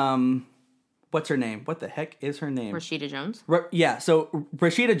 what's her name? What the heck is her name? Rashida Jones? So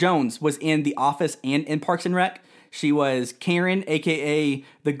Rashida Jones was in The Office and in Parks and Rec. She was Karen, a.k.a.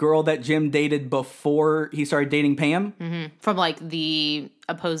 the girl that Jim dated before he started dating Pam. Mm-hmm. From, like, the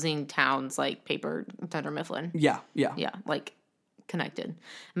opposing towns, like Paper, Dunder Mifflin. Yeah. Yeah, like, connected.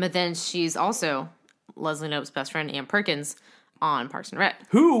 But then she's also Leslie Knope's best friend, Ann Perkins, on Parks and Rec.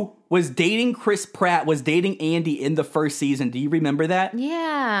 Who was dating Chris Pratt, was dating Andy in the first season. Do you remember that?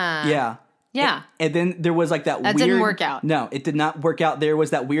 Yeah. Yeah. And then there was, like, that weird... That didn't work out. No, it did not work out. There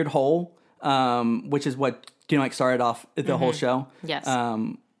was that weird hole, which is what... like started off the whole show. Yes.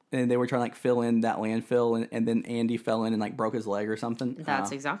 And they were trying to like fill in that landfill, and then Andy fell in and like broke his leg or something.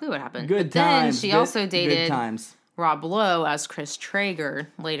 That's exactly what happened. Good but times. Then she also dated good times. Rob Lowe as Chris Traeger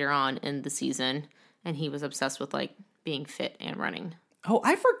later on in the season, and he was obsessed with like being fit and running. Oh,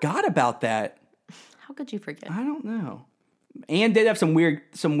 I forgot about that. How could you forget? I don't know. Anne did have some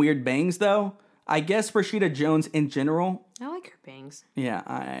weird bangs though. I guess Rashida Jones in general. I like her bangs. Yeah,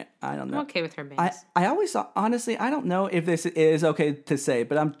 I don't know. I'm okay with her bangs. I always thought, honestly, I don't know if this is okay to say,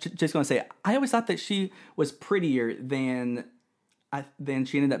 but I'm just going to say, I always thought that she was prettier than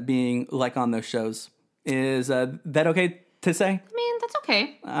she ended up being like on those shows. Is that okay to say? I mean, that's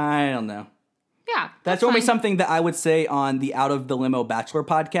okay. I don't know. Yeah, that's only something that I would say on the Out of the Limo Bachelor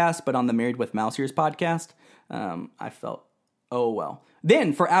podcast, but on the Married with Mouse Ears podcast, I felt, oh well.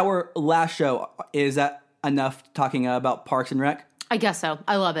 Then for our last show, is that enough talking about Parks and Rec? I guess so.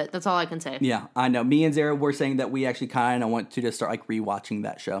 I love it. That's all I can say. Yeah, I know. Me and Zara were saying that we actually kind of want to just start like rewatching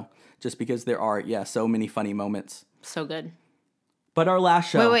that show, just because there are so many funny moments. So good. But our last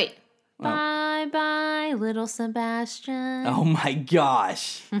show. Wait. Oh. Bye bye, little Sebastian. Oh my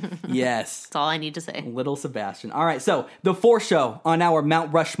gosh. Yes. That's all I need to say. Little Sebastian. All right. So the fourth show on our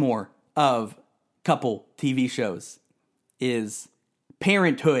Mount Rushmore of couple TV shows is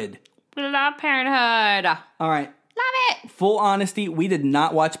Parenthood. We love Parenthood. All right. Love it. Full honesty, we did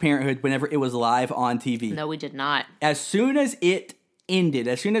not watch Parenthood whenever it was live on TV. No, we did not. As soon as it ended,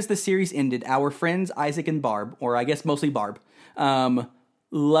 as soon as the series ended, our friends Isaac and Barb, or I guess mostly Barb,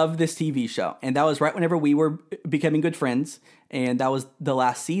 love this TV show. And that was right whenever we were becoming good friends. And that was the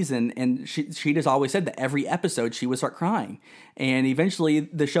last season. And she just always said that every episode she would start crying. And eventually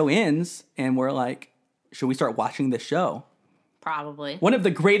the show ends and we're like, should we start watching this show? Probably. One of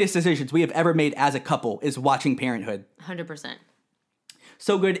the greatest decisions we have ever made as a couple is watching Parenthood. 100%.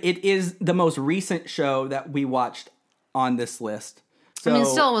 So good. It is the most recent show that we watched on this list. So, I mean,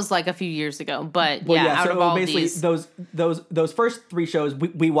 still was like a few years ago, but out of all basically these, those first three shows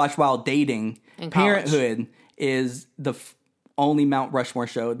we watched while dating. Parenthood is the only Mount Rushmore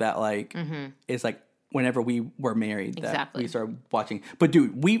show that is like whenever we were married that we started watching. But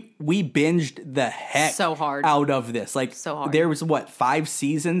dude, we binged the heck so hard out of this. Like so hard. There was 5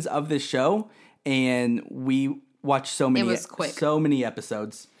 seasons of this show, and we watched so many. It was quick. So many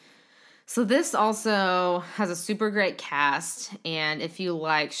episodes. So this also has a super great cast, and if you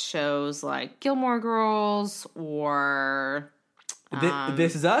like shows like Gilmore Girls or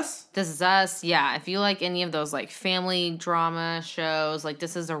This Is Us? This Is Us, yeah. If you like any of those like family drama shows, like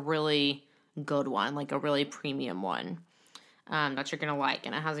this is a really good one, like a really premium one that you're going to like.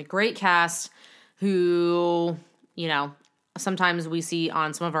 And it has a great cast who, you know, sometimes we see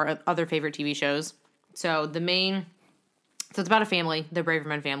on some of our other favorite TV shows. So it's about a family, the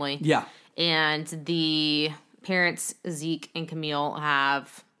Braverman family. Yeah. And the parents, Zeke and Camille,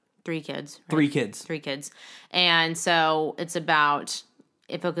 have 3 kids. Right? 3 kids. And so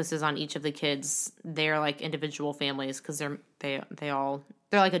it focuses on each of the kids. They're like individual families because they're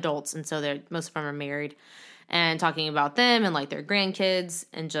like adults, and so most of them are married. And talking about them and like their grandkids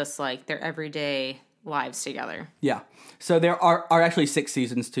and just like their everyday lives together. Yeah. So there are actually 6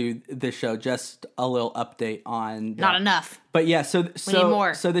 seasons to this show. Just a little update on that. Not enough. But yeah, so we need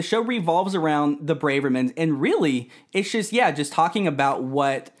more. So the show revolves around the Bravermans, and really it's just talking about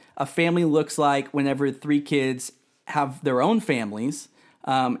what a family looks like whenever 3 kids have their own families.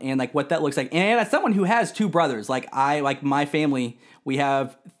 And like what that looks like. And as someone who has 2 brothers, like my family, we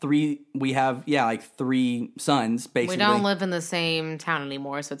have 3 sons, basically. We don't live in the same town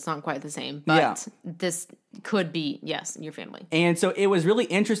anymore, so it's not quite the same. But this could be, yes, your family. And so it was really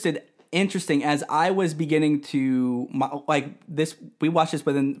interesting as I was beginning to, we watched this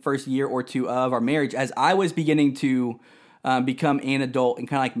within the first year or 2 of our marriage, as I was beginning to become an adult and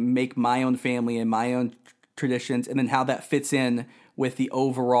kind of like make my own family and my own traditions, and then how that fits in with the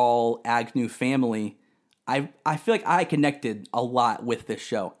overall Agnew family. I feel like I connected a lot with this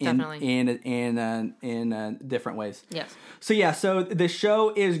show in different ways. Yes. So the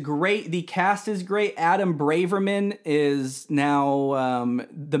show is great. The cast is great. Adam Braverman is now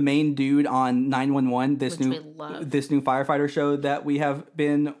the main dude on 911. This new firefighter show that we have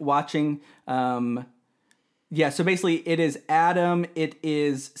been watching. So basically it is Adam. It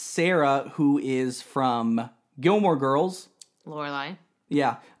is Sarah, who is from Gilmore Girls. Lorelai.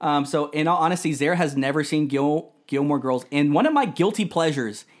 Yeah. So in all honesty, Sarah has never seen Gilmore Girls. And one of my guilty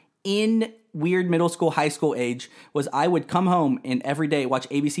pleasures in weird middle school, high school age was I would come home and every day watch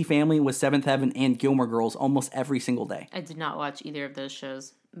ABC Family with Seventh Heaven and Gilmore Girls almost every single day. I did not watch either of those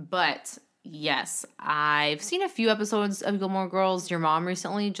shows. But yes, I've seen a few episodes of Gilmore Girls. Your mom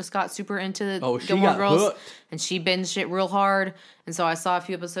recently just got super into Gilmore Girls. Hooked. And she binged it real hard. And so I saw a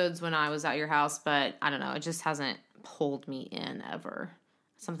few episodes when I was at your house. But I don't know. It just hasn't pulled me in ever.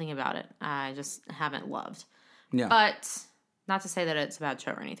 Something about it I just haven't loved. Yeah. But not to say that it's a bad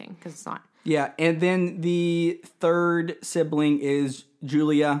show or anything, because it's not. Yeah, and then the third sibling is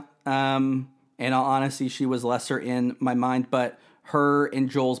Julia. In all honesty, she was lesser in my mind, but her and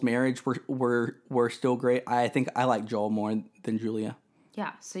Joel's marriage were still great. I think I like Joel more than Julia.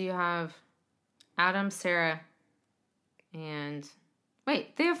 Yeah, so you have Adam, Sarah, and...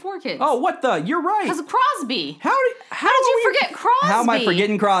 Wait, they have 4 kids. Oh, what the? You're right. Because of Crosby. How did you forget Crosby? How am I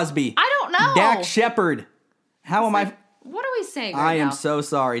forgetting Crosby? I don't know. Dax Shepard. How am I? What are we saying I am so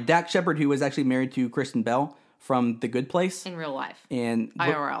sorry. Dax Shepard, who was actually married to Kristen Bell from The Good Place. In real life. And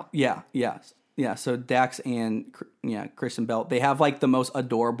IRL. Yeah. So Dax and Kristen Bell, they have like the most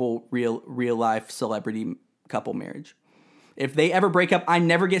adorable real life celebrity couple marriage. If they ever break up, I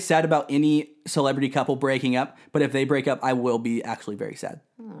never get sad about any celebrity couple breaking up. But if they break up, I will be actually very sad.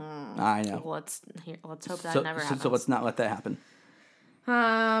 I know. Let's hope that never happens. So let's not let that happen.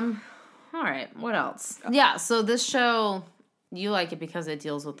 All right. What else? Yeah. So this show, you like it because it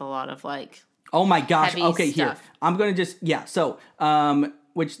deals with a lot of like. Oh my gosh. Heavy Okay, stuff. here. I'm going to So,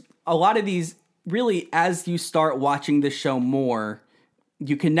 which a lot of these really, as you start watching this show more,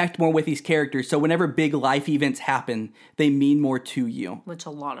 you connect more with these characters. So whenever big life events happen, they mean more to you. Which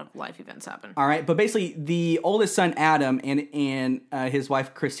a lot of life events happen. All right. But basically, the oldest son, Adam, and his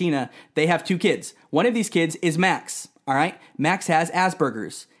wife, Christina, they have 2 kids. One of these kids is Max. All right, Max has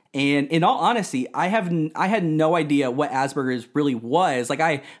Asperger's. And in all honesty, I had no idea what Asperger's really was. Like,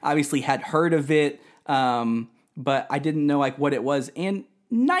 I obviously had heard of it, but I didn't know like what it was. And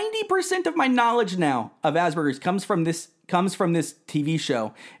 90% of my knowledge now of Asperger's comes from this TV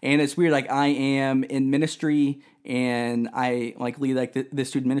show. And it's weird. Like, I am in ministry and I like lead like the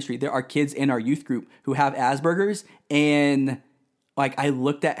student ministry. There are kids in our youth group who have Asperger's, and like I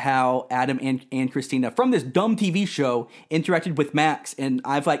looked at how Adam and Christina from this dumb TV show interacted with Max, and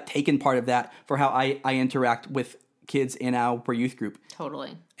I've like taken part of that for how I interact with kids in our youth group.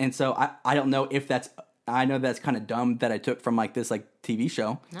 Totally. And so I don't know if I know that's kind of dumb that I took from like this like TV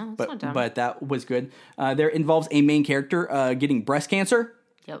show. No, it's not dumb. But that was good. There involves a main character getting breast cancer.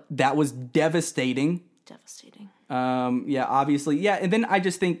 Yep. That was devastating. Yeah, obviously. Yeah, and then I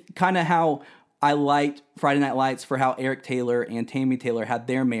just think kind of how I liked Friday Night Lights for how Eric Taylor and Tammy Taylor had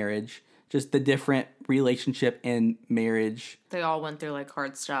their marriage. Just the different relationship and marriage. They all went through like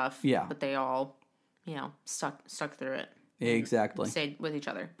hard stuff. Yeah. But they all, stuck through it. Exactly. Stayed with each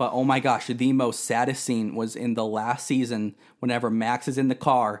other. But oh my gosh, the most saddest scene was in the last season whenever Max is in the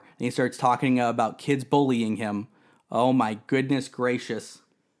car and he starts talking about kids bullying him. Oh my goodness gracious.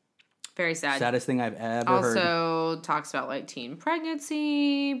 Very sad. Saddest thing I've ever heard. Also talks about like teen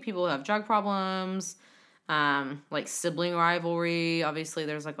pregnancy, people who have drug problems, like sibling rivalry. Obviously,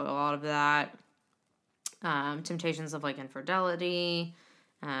 there's like a lot of that. Temptations of like infidelity,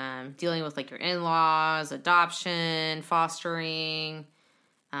 dealing with like your in-laws, adoption, fostering,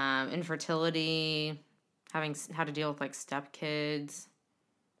 infertility, having how to deal with like stepkids,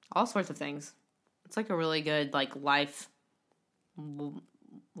 all sorts of things. It's like a really good like life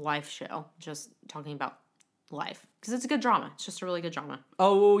show, just talking about life, because it's a good drama. It's just a really good drama.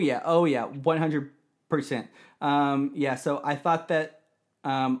 Oh yeah 100%. Yeah, so I thought that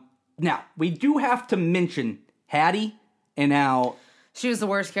now we do have to mention Hattie and how she was the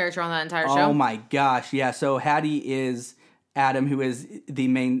worst character on that entire show. Oh my gosh, yeah. So Hattie is Adam, who is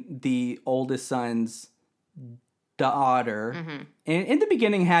the oldest son's daughter. Mm-hmm. And in the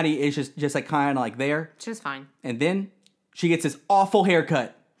beginning, Hattie is just like kind of like there. She's fine. And then she gets this awful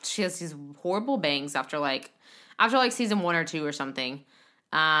haircut. She has these horrible bangs after season 1 or 2 or something.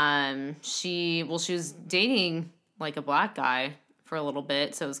 She was dating like a black guy for a little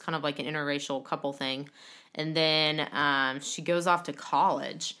bit, so it was kind of like an interracial couple thing. And then she goes off to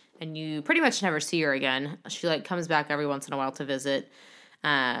college, and you pretty much never see her again. She like comes back every once in a while to visit.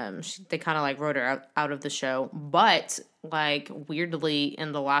 They kind of like wrote her out of the show, but like weirdly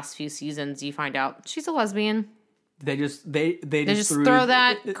in the last few seasons, you find out she's a lesbian. They just throw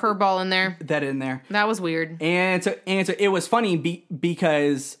that curveball in there. That was weird. And so it was funny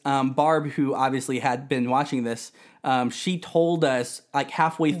because Barb, who obviously had been watching this, she told us like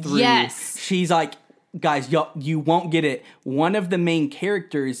halfway through. Yes. She's like, guys, you won't get it. One of the main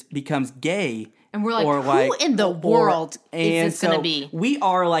characters becomes gay. And we're like, who in the world is this going to be? We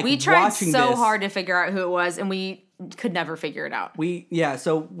are like, we tried so hard to figure out who it was, and we could never figure it out.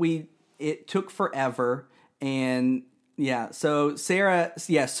 It took forever. And yeah, so Sarah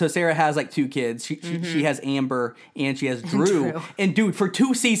has like 2 kids. She has Amber and she has Drew. And dude, for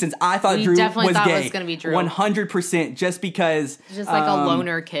 2 seasons, I thought Drew was gay. It was going to be Drew. 100%, just because just like a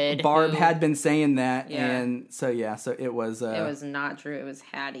loner kid. Barb had been saying that, yeah. And so it was. It was not Drew. It was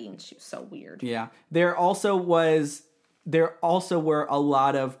Hattie, and she was so weird. Yeah, there also were a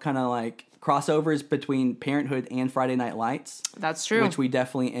lot of kind of like crossovers between Parenthood and Friday Night Lights. That's true. Which we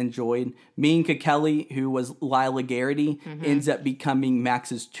definitely enjoyed. Minka Kelly, who was Lila Garrity, ends up becoming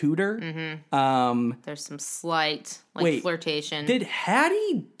Max's tutor. Mm-hmm. There's some slight flirtation. Did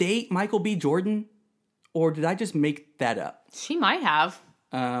Hattie date Michael B. Jordan? Or did I just make that up? She might have.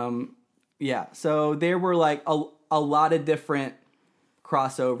 Yeah, so there were like a lot of different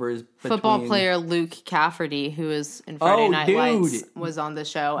crossovers between... Football player Luke Cafferty, who is in Friday Night Lights, was on the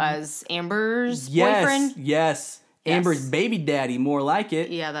show as Amber's boyfriend. Yes. Amber's baby daddy, more like it.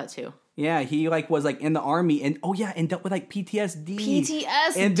 Yeah, that too. Yeah, he like was like in the army and dealt with like PTSD.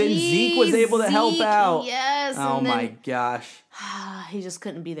 And then Zeke was able to help out. Yes. Oh my gosh. He just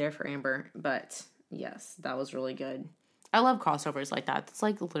couldn't be there for Amber, but yes, that was really good. I love crossovers like that. It's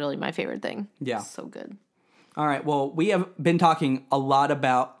like literally my favorite thing. Yeah. It's so good. All right, well, we have been talking a lot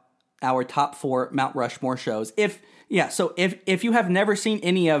about our top 4 Mount Rushmore shows. If you have never seen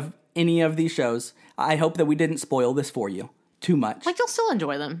any of these shows, I hope that we didn't spoil this for you too much. Like, you'll still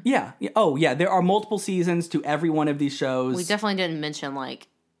enjoy them. Yeah. Oh, yeah, there are multiple seasons to every one of these shows. We definitely didn't mention, like,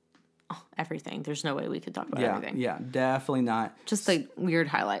 everything. There's no way we could talk about everything. Yeah, definitely not. Just the weird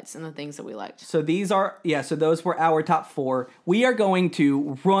highlights and the things that we liked. So so those were our top 4. We are going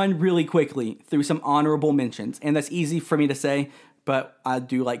to run really quickly through some honorable mentions. And that's easy for me to say, but I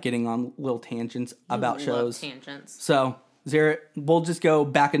do like getting on little tangents about shows. Tangents. So, Zara, we'll just go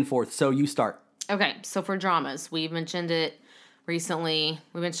back and forth. So you start. Okay, so for dramas, we've mentioned it recently.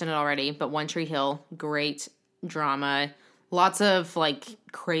 We mentioned it already, but One Tree Hill, great drama. Lots of like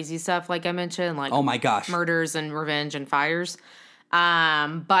crazy stuff, like I mentioned, like oh my gosh, murders and revenge and fires.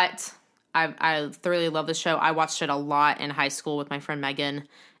 But I thoroughly love the show. I watched it a lot in high school with my friend Megan,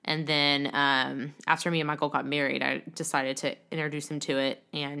 and then after me and Michael got married, I decided to introduce him to it,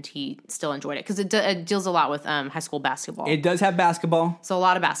 and he still enjoyed it because it deals a lot with high school basketball. It does have basketball, so a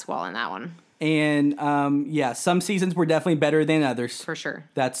lot of basketball in that one. And some seasons were definitely better than others, for sure.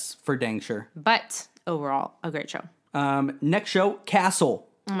 That's for dang sure. But overall, a great show. Next show, Castle.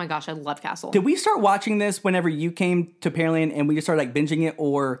 Oh my gosh, I love Castle. Did we start watching this whenever you came to Pearland and we just started like binging it,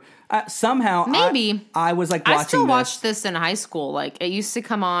 or somehow maybe I was like watching I still watched this in high school. Like it used to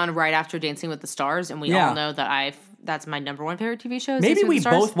come on right after Dancing with the Stars, and we all know that that's my number one favorite TV show. Maybe we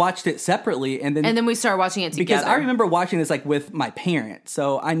both watched it separately, and then we started watching it together. Because I remember watching this like with my parents,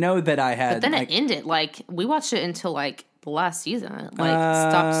 so I know that I had. But then it ended. Like we watched it until like the last season. It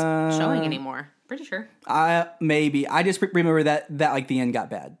stopped showing anymore. Pretty sure. Maybe. I just remember that like the end got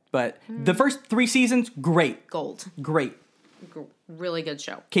bad. But the first 3 seasons, great. Gold. Great. Really good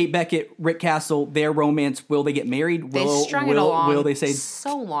show. Kate Beckett, Rick Castle, their romance. Will they get married? They strung it along. Will they stay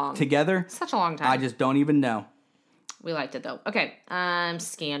so long together? Such a long time. I just don't even know. We liked it though. Okay.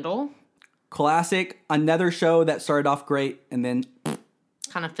 Scandal. Classic. Another show that started off great and then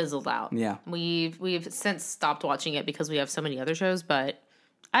kind of fizzled out. Yeah. We've since stopped watching it because we have so many other shows, but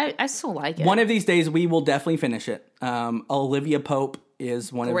I still like it. One of these days, we will definitely finish it. Olivia Pope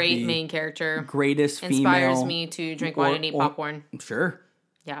is one of the great main character, greatest female. Inspires me to drink wine and eat popcorn. Sure.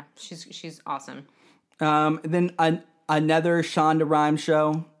 Yeah, she's awesome. Then another Shonda Rhimes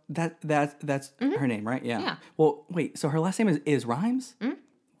show. That's her name, right? Yeah. Well, wait. So her last name is Rhimes. Mm-hmm.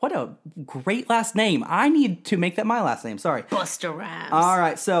 What a great last name! I need to make that my last name. Sorry, Busta Rhymes. All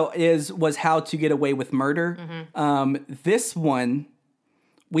right. So was How to Get Away with Murder. Mm-hmm. This one.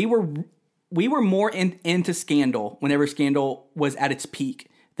 We were more into Scandal whenever Scandal was at its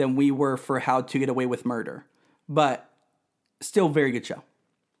peak than we were for How to Get Away with Murder. But still very good show.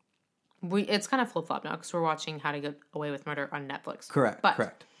 It's kind of flip-flop now because we're watching How to Get Away with Murder on Netflix.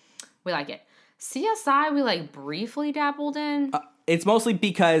 Correct. We like it. CSI we like briefly dabbled in. It's mostly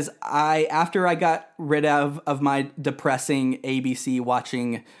because after I got rid of my depressing ABC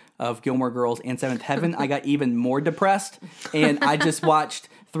watching of Gilmore Girls and Seventh Heaven, I got even more depressed, and I just watched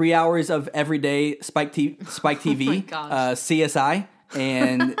 3 hours of everyday Spike TV, CSI,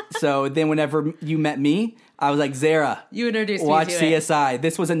 and so then whenever you met me, I was like, Zara, you introduced watch me to CSI.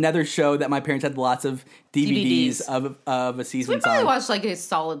 This was another show that my parents had lots of DVDs. of a season. So we probably watched like a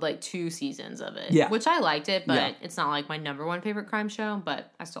solid 2 seasons of it, which I liked it, but it's not like my number one favorite crime show,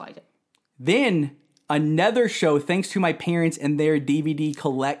 but I still liked it. Then another show, thanks to my parents and their DVD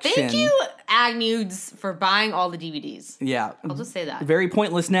collection. Thank you, Agnews, for buying all the DVDs. Yeah. I'll just say that. Very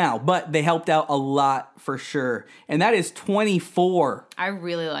pointless now, but they helped out a lot for sure. And that is 24. I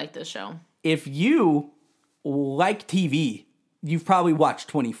really like this show. If you like TV, you've probably watched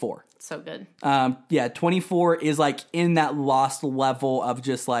 24. So good. 24 is like in that Lost level of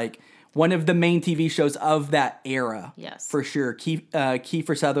just like one of the main TV shows of that era. Yes. For sure.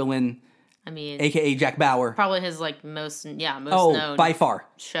 Kiefer Sutherland. I mean, AKA Jack Bauer. Probably his most known by far.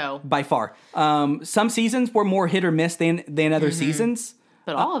 Show. By far. Some seasons were more hit or miss than other seasons.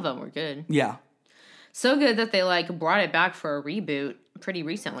 But all of them were good. Yeah. So good that they brought it back for a reboot pretty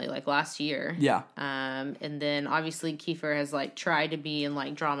recently, last year. Yeah. And then obviously Kiefer has tried to be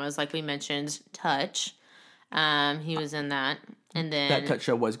in dramas, like we mentioned, Touch. He was in that. And then that Touch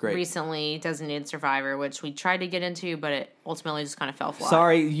show was great. Recently, Designated Survivor, which we tried to get into, but it ultimately just kind of fell flat.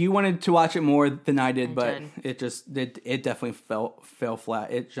 Sorry, you wanted to watch it more than I did, but it definitely fell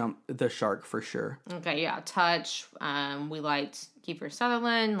flat. It jumped the shark for sure. Okay, yeah, Touch. We liked Kiefer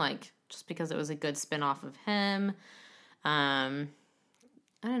Sutherland, just because it was a good spin-off of him. I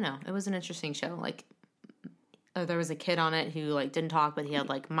don't know. It was an interesting show. There was a kid on it who didn't talk, but he had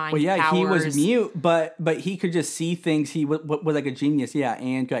mind powers. He was mute, but he could just see things. He was like a genius,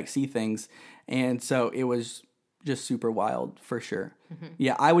 and could see things, and so it was just super wild for sure. Mm-hmm.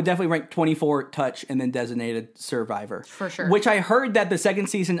 Yeah, I would definitely rank 24 Touch and then Designated Survivor for sure. Which I heard that the second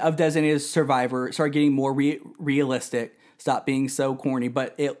season of Designated Survivor started getting more realistic, stopped being so corny,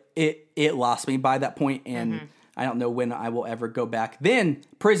 but it lost me by that point, and I don't know when I will ever go back. Then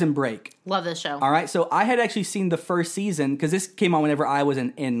Prison Break. Love this show. All right, so I had actually seen the first season because this came on whenever I was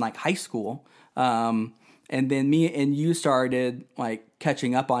in like high school, and then me and you started like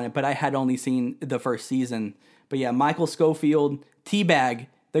catching up on it, but I had only seen the first season. But yeah, Michael Scofield, T-Bag,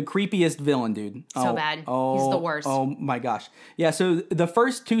 the creepiest villain, dude. So bad. He's the worst. Oh my gosh. Yeah, so the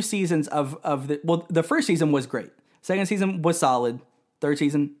first two seasons of the first season was great. Second season was solid. Third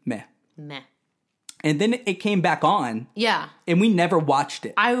season, meh. And then it came back on. Yeah. And we never watched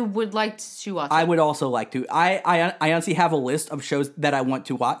it. I would like to watch it. I would also like to. I honestly have a list of shows that I want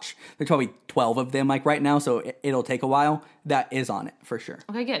to watch. There's probably 12 of them like right now, so it'll take a while. That is on it for sure.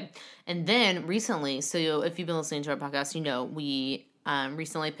 Okay, good. And then recently, so if you've been listening to our podcast, you know we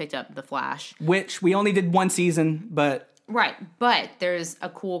recently picked up The Flash. Which we only did one season, but... Right, but there's a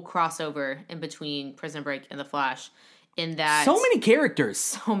cool crossover in between Prison Break and The Flash. In that so many characters.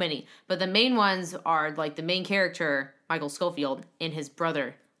 So many. But the main ones are like the main character, Michael Scofield, and his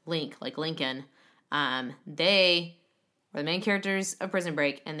brother, Link, like Lincoln. They are the main characters of Prison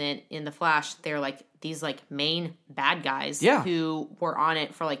Break, and then in The Flash, they're like these like main bad guys who were on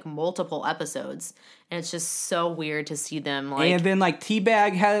it for like multiple episodes. And it's just so weird to see them like. And then like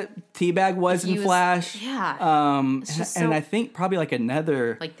T-Bag was in Flash. Yeah. And I think probably like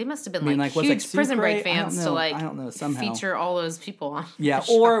another. Like they must have been huge Prison Break fans to like feature all those people on. Yeah,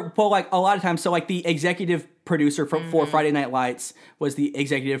 or well, like a lot of times, so like the executive producer for Friday Night Lights was the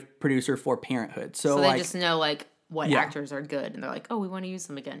executive producer for Parenthood. So they like, just know like what actors are good, and they're like, oh, we want to use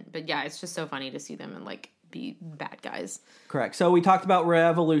them again. But yeah, it's just so funny to see them and like be bad guys. Correct. So we talked about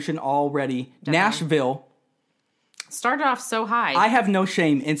Revolution already. Definitely. Nashville started off so high. I have no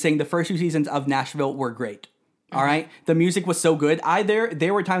shame in saying the first two seasons of Nashville were great. All right, the music was so good.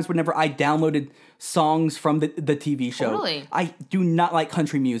 There were times whenever I downloaded songs from the TV show. Totally. I do not like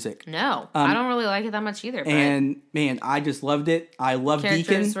country music. No, I don't really like it that much either. But and man, I just loved it. I love Deacon.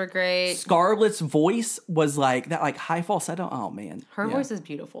 Characters were great. Scarlett's voice was like that, like high falsetto. Oh man, her voice is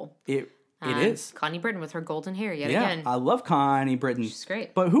beautiful. It is. Connie Britton with her golden hair yet again. I love Connie Britton. She's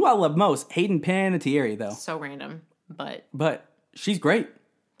great. But who I love most, Hayden Panettiere, though. So random, but she's great.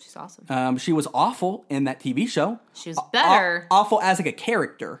 She's awesome. She was awful in that TV show. She was better. Awful as like a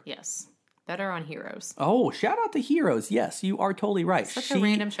character. Yes. Better on Heroes. Oh, shout out to Heroes. Yes, you are totally right. Such a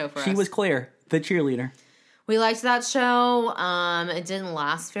random show for us. She was Claire, the cheerleader. We liked that show. It didn't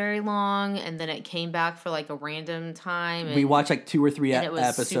last very long, and then it came back for like a random time. And, we watched like 2 or 3 and it was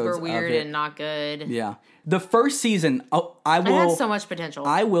episodes. Super weird of it. And not good. Yeah, the first season. It had so much potential.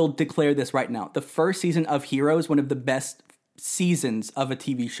 I will declare this right now. The first season of Heroes, one of the best seasons of a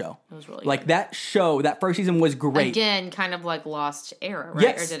TV show. It was really like good. That show. That first season was great. Again, kind of like Lost Era, right?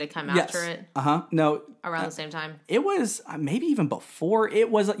 Yes. Or did it come after it? No, around the same time. It was maybe even before.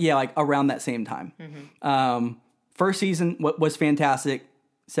 It was like around that same time. Mm-hmm. First season was fantastic.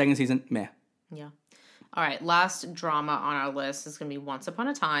 Second season, meh. Yeah. All right, last drama on our list is going to be Once Upon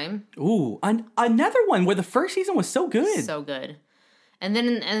a Time. Ooh, another one where the first season was so good. So good. And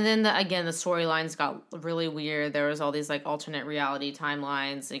then the storylines got really weird. There was all these like alternate reality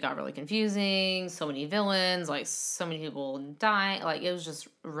timelines. It got really confusing. So many villains, like so many people dying. Like it was just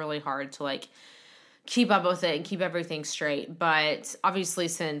really hard to like keep up with it and keep everything straight. But obviously,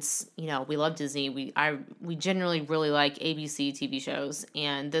 since we love Disney, we generally really like ABC TV shows,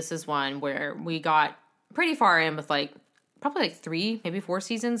 and this is one where we got pretty far in with like probably like 3, maybe 4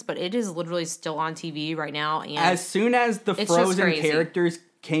 seasons, but it is literally still on TV right now. And as soon as the Frozen characters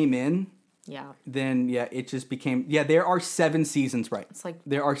came in, then it just became there are 7 seasons, right? It's like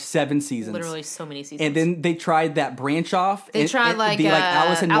there are 7 seasons, literally so many seasons. And then they tried that branch off. They tried like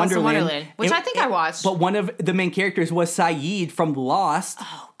Alice in Wonderland, which I think I watched. But one of the main characters was Saeed from Lost.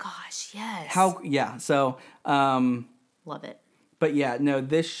 Oh gosh, yes. So love it. But no,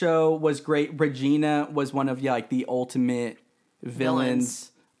 this show was great. Regina was one of like the ultimate villains.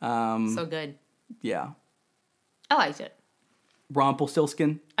 So good. Yeah. I liked it.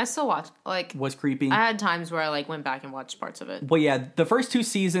 Rumpelstiltskin. I still watch. Was creepy. I had times where I went back and watched parts of it. Well, yeah, the first 2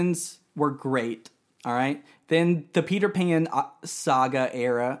 seasons were great. All right. Then the Peter Pan saga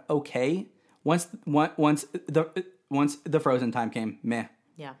era, okay. Once the Frozen time came, meh.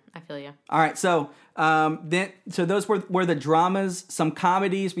 Yeah, I feel you. All right, so those were the dramas, some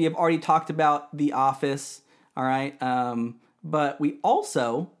comedies. We have already talked about The Office. All right, but we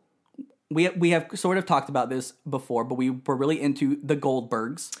also we have sort of talked about this before, but we were really into The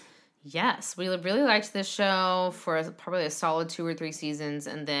Goldbergs. Yes, we really liked this show for probably a solid 2 or 3 seasons,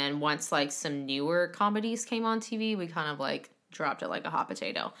 and then once like some newer comedies came on TV, we kind of like dropped it like a hot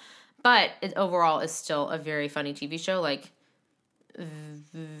potato. But it overall is still a very funny TV show. Like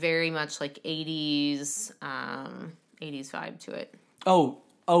very much like 80s 80s vibe to it. Oh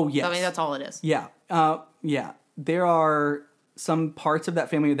yes. I mean, that's all it is. Yeah. Yeah. There are some parts of that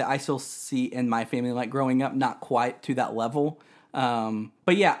family that I still see in my family, like growing up, not quite to that level.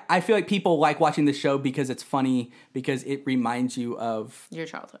 But yeah, I feel like people like watching the show because it's funny, because it reminds you of your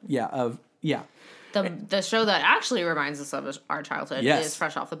childhood. Yeah. The show that actually reminds us of our childhood is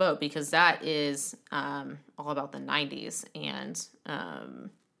Fresh Off the Boat, because that is all about the 90s, and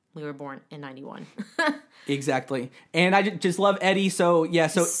we were born in 91. Exactly. And I just love Eddie. So yeah,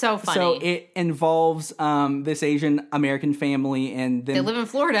 so funny. So it involves this Asian American family, and then they live in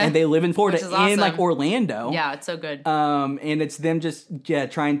Florida. And they live in Florida, which is awesome. in like Orlando. Yeah, it's so good. And it's them just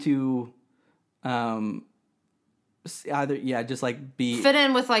trying to either just like be fit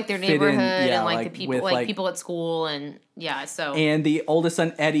in with like their neighborhood, and like the people, with, like people at school, and so. And the oldest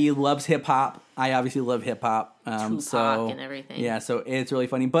son Eddie loves hip hop. I obviously love hip hop. Tupac and everything. Yeah, so it's really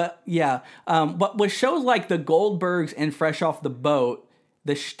funny. But yeah, but with shows like The Goldbergs and Fresh Off the Boat,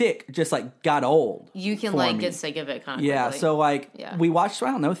 the shtick just like got old. You can get sick of it kind of Yeah, quickly. So we watched,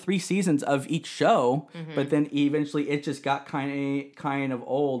 I don't know, 3 seasons of each show, but then eventually it just got kind of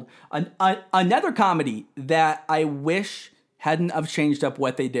old. Another comedy that I wish hadn't have changed up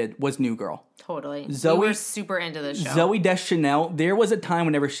what they did was New Girl. Totally. We were super into this show. Zooey Deschanel, there was a time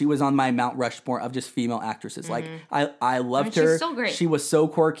whenever she was on my Mount Rushmore of just female actresses. Like, I loved her. She's still great. She was so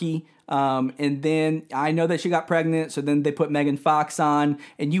quirky. And then I know that she got pregnant, so then they put Megan Fox on,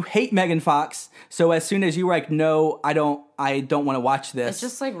 and you hate Megan Fox. So as soon as you were like, no, I don't want to watch this. It's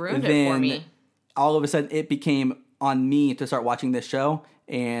just like ruined it for me. All of a sudden it became on me to start watching this show.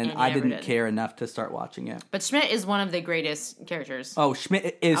 And I didn't care enough to start watching it. But Schmidt is one of the greatest characters. Oh,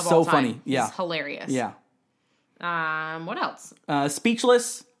 Schmidt is so funny. Yeah. He's hilarious. Yeah. What else?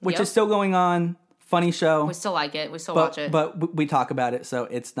 Speechless, which is still going on. Funny show. We still like it. We still watch it. But we talk about it, so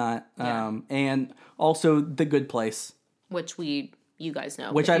it's not. And also The Good Place. Which you guys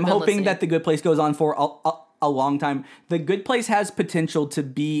know. Which I'm hoping that The Good Place goes on for a long time. The Good Place has potential to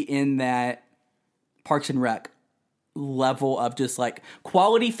be in that Parks and Rec level of just like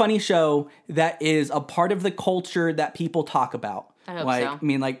quality funny show that is a part of the culture that people talk about. I hope so. I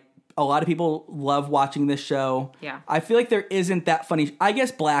mean, like, a lot of people love watching this show. Yeah. I feel like there isn't that funny. I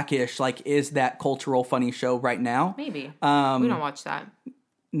guess Blackish is that cultural funny show right now. Maybe. We don't watch that.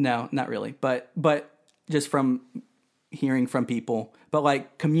 No, not really. But just from hearing from people. But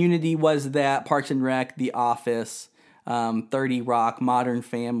like Community was that, Parks and Rec, The Office, 30 Rock, Modern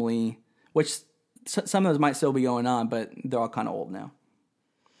Family, which some of those might still be going on, but they're all kind of old now.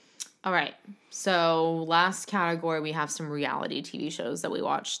 All right. So last category, we have some reality TV shows that we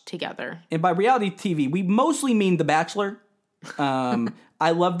watched together. And by reality TV, we mostly mean The Bachelor. I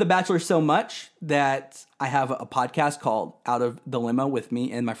love The Bachelor so much that I have a podcast called Out of the Limo with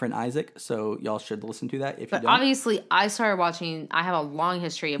me and my friend Isaac. So y'all should listen to that if you don't. Obviously, I started watching, I have a long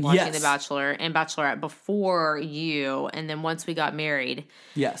history of watching The Bachelor and Bachelorette before you. And then once we got married,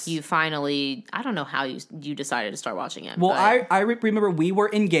 you finally, I don't know how you decided to start watching it. Well, I remember we were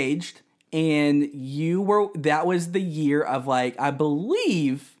engaged and that was the year of like, I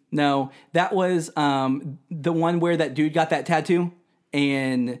believe, no, that was the one where that dude got that tattoo.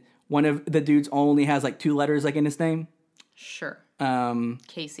 And one of the dudes only has like 2 letters like in his name. Sure.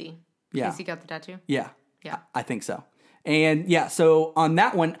 Casey. Yeah. Casey got the tattoo? Yeah. Yeah. I think so. And yeah, so on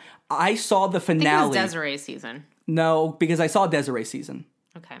that one, I saw the finale. I think it was Desiree's season. No, because I saw Desiree's season.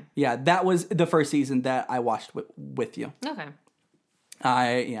 Okay. Yeah, that was the first season that I watched with you. Okay.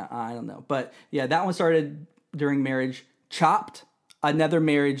 I don't know. But yeah, that one started during marriage. Chopped, another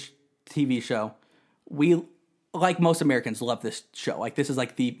marriage TV show. We, like most Americans, love this show. Like, this is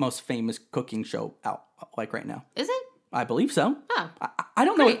like the most famous cooking show out like right now. Is it? I believe so. Oh. I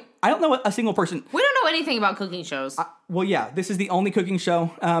don't know. I don't know a single person. We don't know anything about cooking shows. Well, yeah, this is the only cooking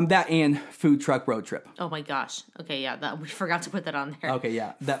show. That and Food Truck Road Trip. Oh my gosh. Okay, yeah, we forgot to put that on there. Okay,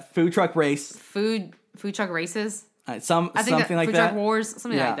 yeah, that food truck race. Food truck races. Something like that. Food Truck Wars,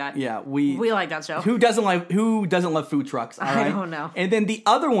 something like that. Yeah, we like that show. Who doesn't love food trucks? All right? I don't know. And then the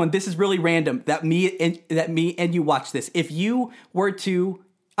other one, this is really random. That me and you watch this. If you were to,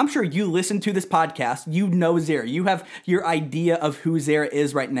 I'm sure you listen to this podcast. You know Zara. You have your idea of who Zara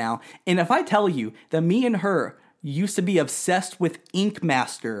is right now. And if I tell you that me and her used to be obsessed with Ink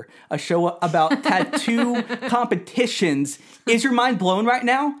Master, a show about tattoo competitions, is your mind blown right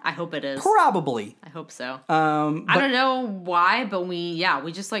now? I hope it is. Probably. I hope so. I don't know why, but we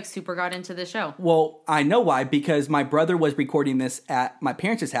just like super got into the show. Well, I know why, because my brother was recording this at my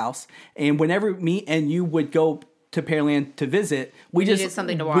parents' house, and whenever me and you would go to Pearland to visit, we needed just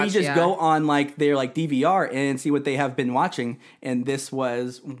something to watch. We just go on like their like DVR and see what they have been watching, and this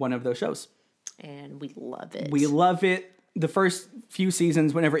was one of those shows. And we love it. We love it. The first few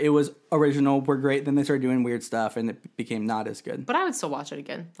seasons, whenever it was original, were great. Then they started doing weird stuff, and it became not as good. But I would still watch it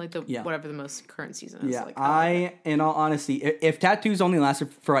again, like whatever the most current season is. Yeah, like, in all honesty, if tattoos only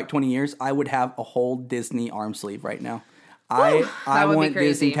lasted for like 20 years, I would have a whole Disney arm sleeve right now. I want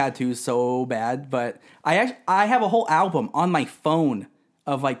Disney tattoos so bad, but I have a whole album on my phone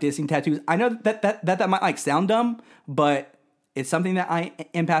of like Disney tattoos. I know that might like sound dumb, but it's something that I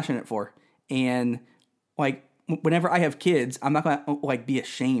am passionate for, and like. Whenever I have kids, I'm not gonna like be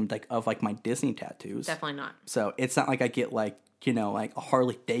ashamed like of like my Disney tattoos. Definitely not. So it's not like I get like like a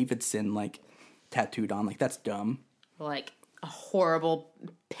Harley Davidson like tattooed on. Like that's dumb. Like a horrible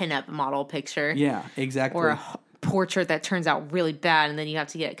pinup model picture. Yeah, exactly. Or a portrait that turns out really bad, and then you have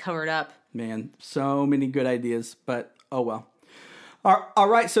to get it covered up. Man, so many good ideas, but oh well. All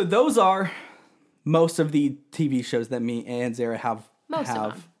right, so those are most of the TV shows that me and Zara have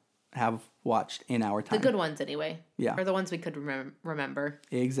watched in our time. The good ones, anyway. Yeah. Or the ones we could remember.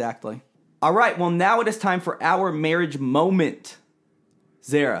 Exactly. All right, well, now it is time for our marriage moment.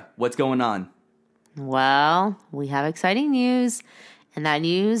 Zara, what's going on? Well, we have exciting news. And that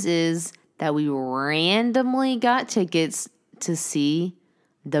news is that we randomly got tickets to see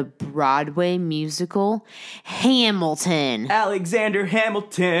the Broadway musical Hamilton. Alexander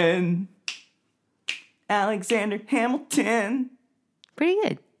Hamilton. Alexander Hamilton. Pretty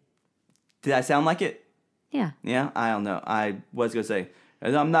good. Did I sound like it? Yeah. Yeah? I don't know. I was going to say,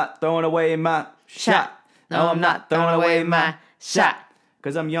 I'm not throwing away my shot. No, I'm not throwing away my shot.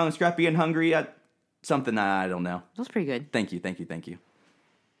 Because I'm young, scrappy, and hungry at something I don't know. That was pretty good. Thank you.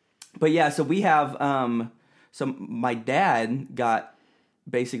 But yeah, so we have, my dad got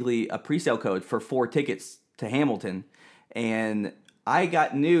basically a pre-sale code for 4 tickets to Hamilton. And I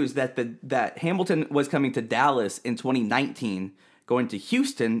got news that Hamilton was coming to Dallas in 2019, going to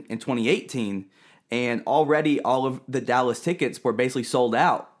Houston in 2018, and already all of the Dallas tickets were basically sold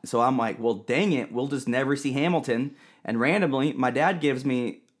out. So I'm like, well, dang it, we'll just never see Hamilton. And randomly, my dad gives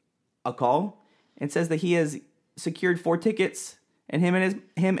me a call and says that he has secured 4 tickets, and him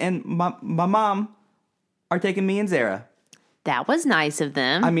and my mom are taking me and Zara. That was nice of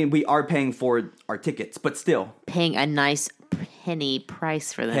them. I mean, we are paying for our tickets, but still. Paying a nice penny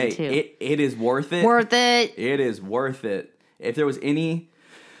price for them, too. It is worth it. Worth it. It is worth it. If there was any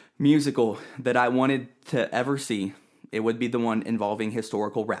musical that I wanted to ever see, it would be the one involving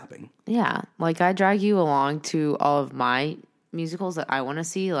historical rapping. Yeah. Like, I drag you along to all of my musicals that I want to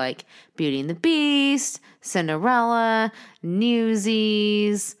see, like Beauty and the Beast, Cinderella,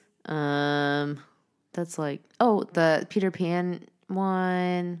 Newsies. That's like, the Peter Pan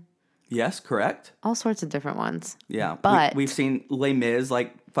one. Yes, correct. All sorts of different ones. Yeah. But we've seen Les Mis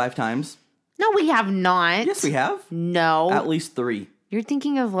like 5 times. No, we have not. Yes, we have. No. At least 3. You're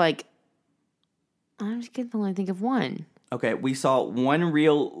thinking of like, I'm just going to only think of one. Okay, we saw one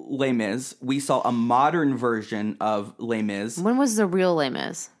real Les Mis. We saw a modern version of Les Mis. When was the real Les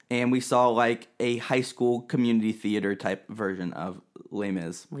Mis? And we saw like a high school community theater type version of Les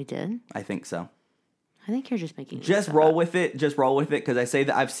Mis. We did? I think so. I think you're just making Just roll with it. Just roll with it, because I say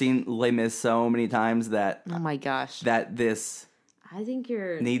that I've seen Les Mis so many times that... Oh my gosh. That this... I think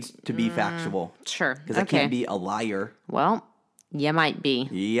you're... needs to be factual. Sure. Because I can't be a liar. Well, you might be.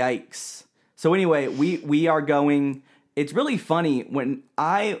 Yikes. So anyway, we are going... It's really funny when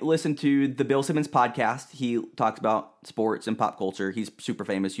I listen to the Bill Simmons podcast. He talks about sports and pop culture. He's super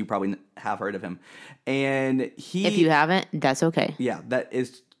famous. You probably have heard of him. And if you haven't, that's okay. Yeah, that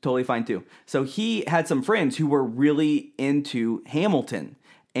is totally fine too. So he had some friends who were really into Hamilton.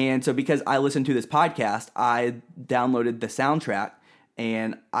 And so because I listened to this podcast, I downloaded the soundtrack,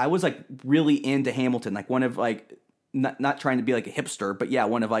 and I was like really into Hamilton. Like one of like, not trying to be like a hipster, but yeah,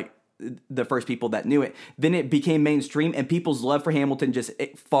 one of like the first people that knew it. Then it became mainstream, and people's love for Hamilton just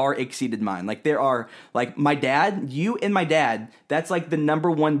far exceeded mine. Like there are like my dad, you and my dad, that's like the number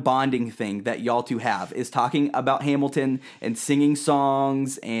one bonding thing that y'all two have, is talking about Hamilton and singing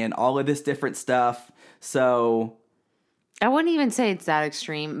songs and all of this different stuff. So I wouldn't even say it's that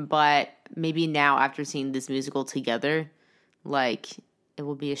extreme, but maybe now after seeing this musical together, like it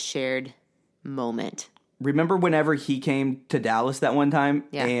will be a shared moment. Remember whenever he came to Dallas that one time?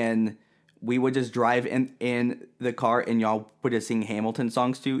 Yeah. And we would just drive in the car and y'all would just sing Hamilton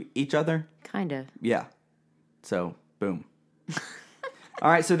songs to each other? Kind of. Yeah. So, boom.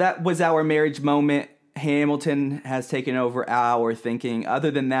 All right, so that was our marriage moment. Hamilton has taken over our thinking. Other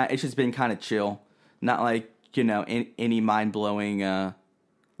than that, it's just been kind of chill. Not like, any mind-blowing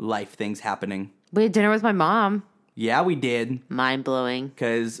life things happening. We had dinner with my mom. Yeah, we did. Mind blowing.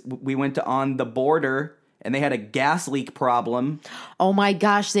 Because we went to On the Border, and they had a gas leak problem. Oh my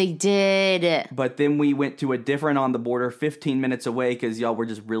gosh, they did. But then we went to a different On the Border 15 minutes away because y'all were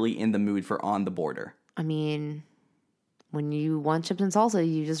just really in the mood for On the Border. I mean, when you want chips and salsa,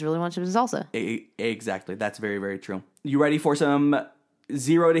 you just really want chips and salsa. Exactly. That's very, very true. You ready for some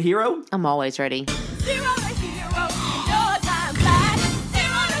Zero to Hero? I'm always ready. Zero to hero, no time flat.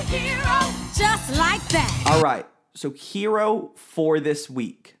 Zero to hero, just like that. All right. So hero for this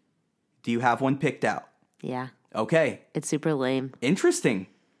week. Do you have one picked out? Yeah. Okay. It's super lame. Interesting.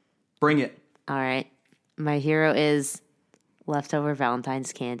 Bring it. All right. My hero is leftover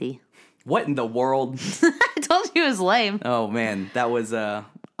Valentine's candy. What in the world? I told you it was lame. Oh, man. That was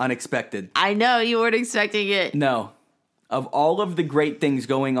unexpected. I know. You weren't expecting it. No. Of all of the great things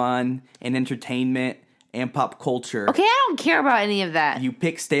going on in entertainment and pop culture, Okay, I don't care about any of that. you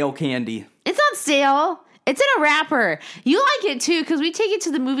pick stale candy. It's not stale. It's in a wrapper. You like it too because we take it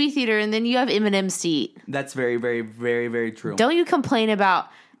to the movie theater and then you have M&M's to eat. That's very, very, very, very true. Don't you complain about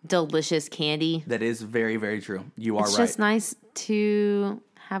delicious candy? That is very, very true. You are It's right. just nice to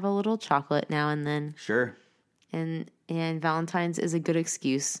have a little chocolate now and then. Sure. And Valentine's is a good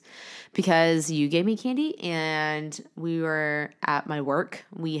excuse because you gave me candy and we were at my work.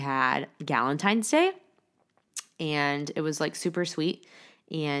 We had Galentine's Day and it was like super sweet.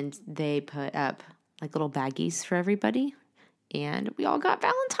 And they put up like little baggies for everybody. And we all got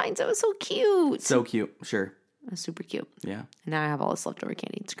Valentine's. It was so cute. So cute. Sure. It was super cute. Yeah. And now I have all this leftover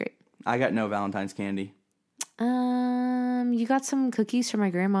candy. It's great. I got no Valentine's candy. You got some cookies from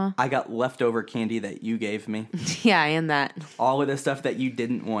my grandma. I got leftover candy that you gave me. Yeah, and that. All of the stuff that you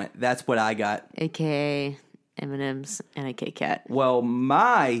didn't want. That's what I got. AKA M&M's and a Kit Kat. Well,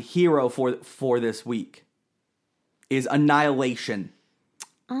 my hero for this week is Annihilation.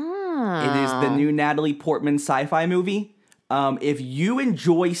 Oh. It is the new Natalie Portman sci-fi movie. If you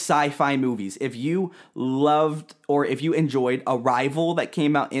enjoy sci-fi movies, if you loved or if you enjoyed Arrival that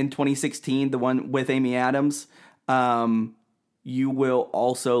came out in 2016, the one with Amy Adams, you will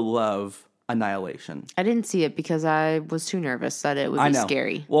also love Annihilation. I didn't see it because I was too nervous that it would be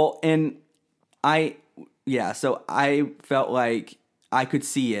scary. Well, and so I felt like I could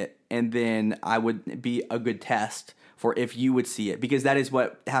see it and then I would be a good test for if you would see it, because that is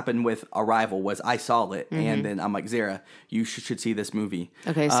what happened with Arrival. Was I saw it and then I'm like, Zara, you should see this movie.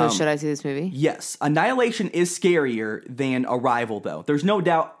 Okay, so should I see this movie? Yes, Annihilation is scarier than Arrival, though. There's no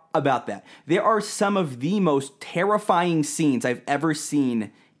doubt about that. There are some of the most terrifying scenes I've ever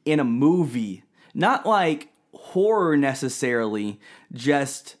seen in a movie. Not like horror necessarily,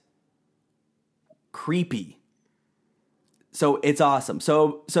 just creepy. So it's awesome.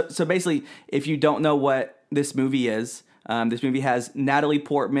 So basically, if you don't know what this movie is, this movie has Natalie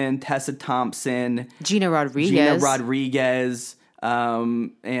Portman, Tessa Thompson, Gina Rodriguez.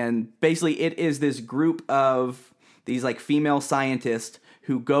 And basically it is this group of these like female scientists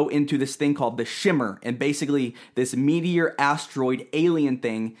who go into this thing called the Shimmer. And basically this meteor asteroid alien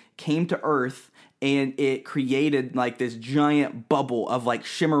thing came to Earth and it created like this giant bubble of like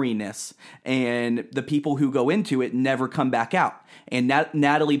shimmeriness. And the people who go into it never come back out. And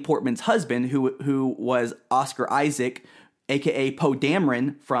Natalie Portman's husband, who was Oscar Isaac, a.k.a. Poe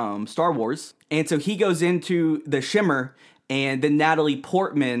Dameron from Star Wars. And so he goes into the Shimmer, and then Natalie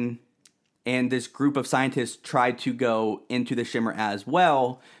Portman and this group of scientists tried to go into the Shimmer as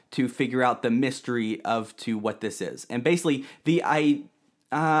well to figure out the mystery to what this is. And basically, I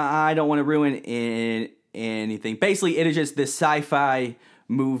don't want to ruin anything. Basically, it is just this sci-fi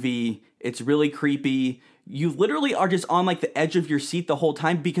movie. It's really creepy. You literally are just on like the edge of your seat the whole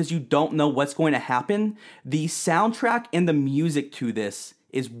time because you don't know what's going to happen. The soundtrack and the music to this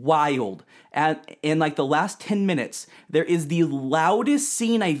is wild. In like the last 10 minutes, there is the loudest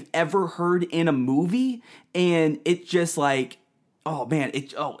scene I've ever heard in a movie, and it's just like, oh man,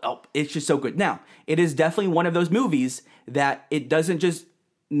 it's just so good. Now, it is definitely one of those movies that it doesn't just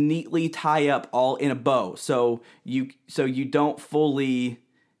neatly tie up all in a bow. So you don't fully.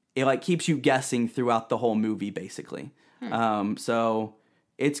 It like keeps you guessing throughout the whole movie, basically. So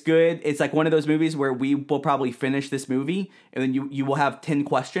it's good. It's like one of those movies where we will probably finish this movie, and then you will have 10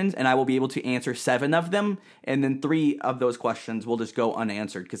 questions, and I will be able to answer 7 of them, and then 3 of those questions will just go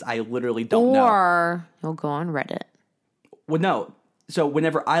unanswered because I literally don't know. Or you'll go on Reddit. Well, no. So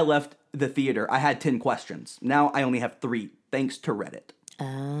whenever I left the theater, I had 10 questions. Now I only have 3, thanks to Reddit.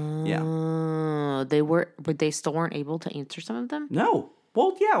 Oh, yeah. They still weren't able to answer some of them? No.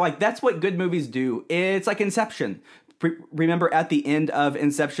 Well, yeah, like that's what good movies do. It's like Inception. Remember at the end of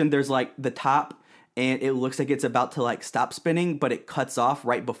Inception, there's like the top and it looks like it's about to like stop spinning, but it cuts off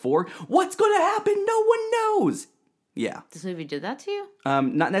right before. What's going to happen? No one knows. Yeah. This movie did that to you?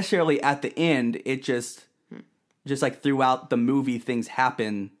 Not necessarily at the end. It just like throughout the movie, things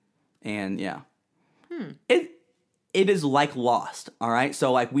happen, and yeah. It is like Lost, all right?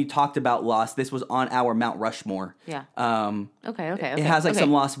 So, like, we talked about Lost. This was on our Mount Rushmore. Yeah. Okay. Okay. It has, like,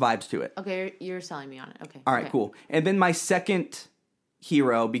 some Lost vibes to it. Okay, you're selling me on it. Okay. All right, cool. And then my second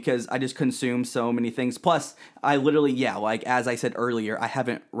hero, because I just consume so many things. Plus, I literally, like, as I said earlier, I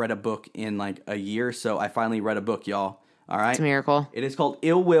haven't read a book in, like, a year, so I finally read a book, y'all. All right? It's a miracle. It is called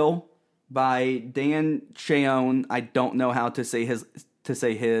Ill Will by Dan Chaon. I don't know how to say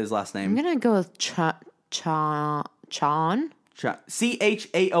his last name. I'm going to go with Chaon. Chaon. Chaon.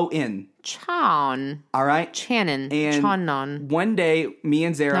 All right. Channon. And Chanon. one day, me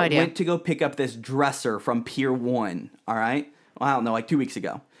and Zara went to go pick up this dresser from Pier 1. All right. Well, I don't know, like 2 weeks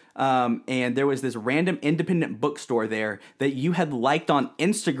ago. And there was this random independent bookstore there that you had liked on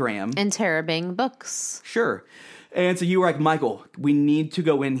Instagram. And Terabang Books. Sure. And so you were like, Michael, we need to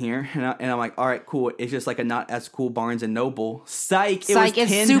go in here. And I'm like, all right, cool. It's just like a not as cool Barnes & Noble. Psych. It was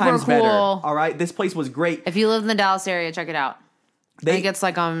 10 super times cool. better. All right. This place was great. If you live in the Dallas area, check it out. I think it's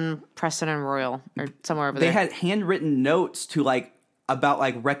like on Preston and Royal or somewhere over there. They had handwritten notes to like about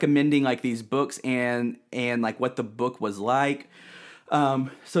like recommending like these books and like what the book was like.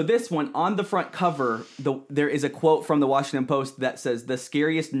 So this one on the front cover, there is a quote from the Washington Post that says the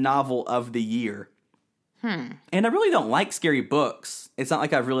scariest novel of the year. And I really don't like scary books. It's not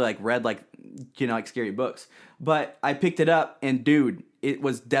like I've really like read like, like scary books, but I picked it up and dude, it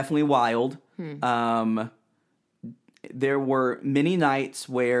was definitely wild. There were many nights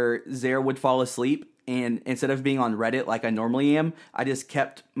where Zara would fall asleep, and instead of being on Reddit like I normally am, I just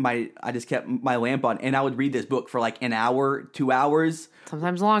kept my lamp on, and I would read this book for like an hour, 2 hours,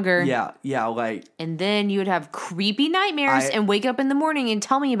 sometimes longer. Yeah, like. And then you would have creepy nightmares and wake up in the morning and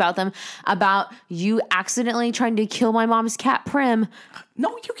tell me about them, about you accidentally trying to kill my mom's cat Prim. No,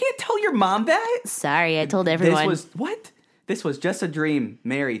 you can't tell your mom that. Sorry, I told everyone. This was just a dream.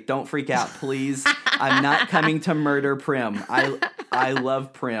 Mary, don't freak out, please. I'm not coming to murder Prim. I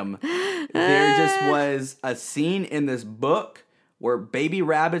love Prim. There just was a scene in this book where baby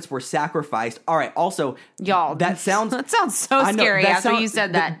rabbits were sacrificed. All right, also, y'all, that sounds so scary after you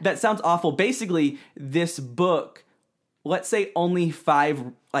said that. That sounds awful. Basically, this book, let's say only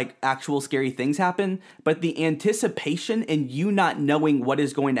 5 like actual scary things happen, but the anticipation and you not knowing what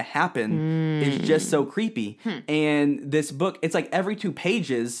is going to happen is just so creepy. And this book, it's like every 2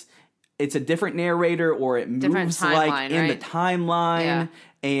 pages, it's a different narrator or it moves like in the timeline. Yeah.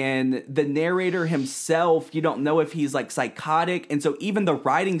 And the narrator himself, you don't know if he's like psychotic. And so even the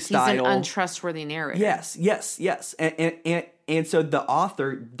writing style. He's an untrustworthy narrator. Yes. And so the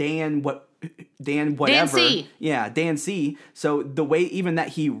author, Dan whatever. Dan C. Yeah, Dan C. So the way even that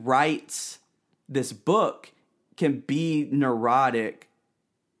he writes this book can be neurotic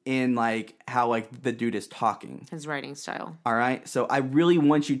in like how like the dude is talking. His writing style. All right. So I really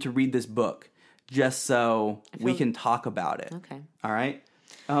want you to read this book just so we can talk about it. Okay. All right.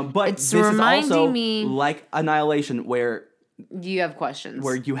 But it's this is also me like Annihilation where you have questions.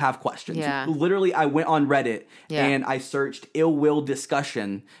 Where you have questions. Yeah. Literally, I went on Reddit and I searched ill will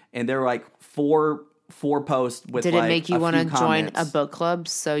discussion, and there were like four posts with Did like it make you want to join a book club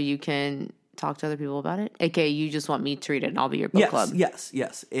so you can talk to other people about it? Okay, you just want me to read it and I'll be your book club. Yes,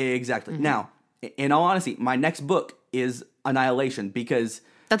 exactly. Mm-hmm. Now, in all honesty, my next book is Annihilation because...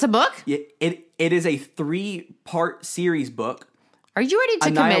 That's a book? It is a 3-part series book. Are you ready to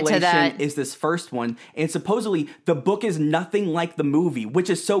commit to that? Annihilation is this first one, and supposedly the book is nothing like the movie, which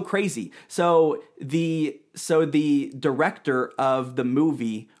is so crazy. So the director of the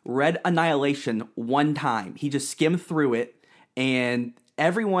movie read Annihilation one time. He just skimmed through it, and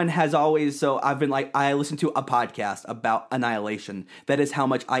everyone has always... So I've been like, I listened to a podcast about Annihilation. That is how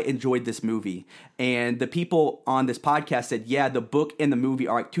much I enjoyed this movie. And the people on this podcast said, yeah, the book and the movie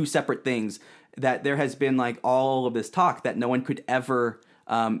are like 2 separate things. That there has been like all of this talk that no one could ever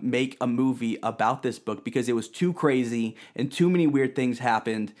make a movie about this book because it was too crazy and too many weird things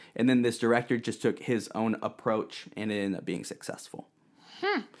happened. And then this director just took his own approach and it ended up being successful.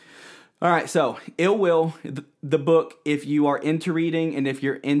 All right, so Ill Will, the book, if you are into reading and if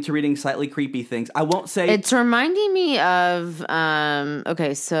you're into reading slightly creepy things, I won't say... It's reminding me of,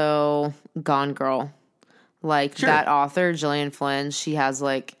 so Gone Girl. Like that author, Gillian Flynn, she has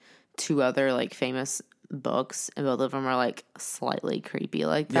like 2 other like famous books, and both of them are like slightly creepy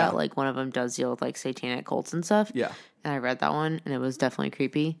like that. Yeah. Like one of them does deal with like satanic cults and stuff. Yeah. And I read that one and it was definitely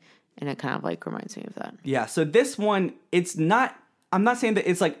creepy, and it kind of like reminds me of that. Yeah. So this one, it's not... I'm not saying that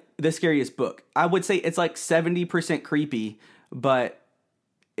it's like the scariest book. I would say it's like 70% creepy, but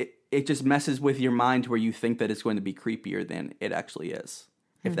it just messes with your mind where you think that it's going to be creepier than it actually is,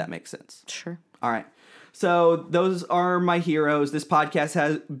 if that makes sense. Sure. All right. So those are my heroes. This podcast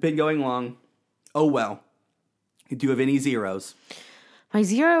has been going long. Oh, well. Do you have any zeros? My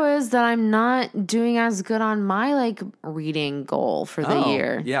zero is that I'm not doing as good on my like reading goal for the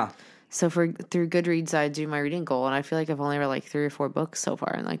year. Yeah. So through Goodreads, I do my reading goal, and I feel like I've only read like 3 or 4 books so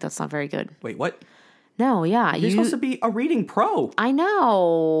far, and like that's not very good. Wait, what? No, yeah. You're supposed to be a reading pro. I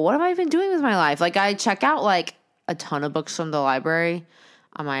know. What have I been doing with my life? Like I check out like a ton of books from the library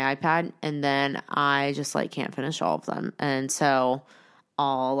on my iPad, and then I just like can't finish all of them. And so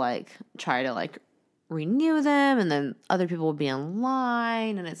I'll like try to like renew them, and then other people will be in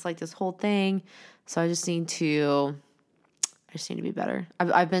line, and it's like this whole thing. So I just need to be better.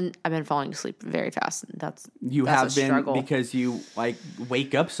 I've been falling asleep very fast. That's you that's have been struggle. because you like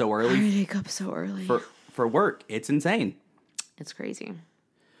wake up so early. I wake up so early for work. It's insane. It's crazy.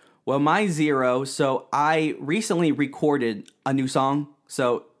 Well, my zero. So I recently recorded a new song.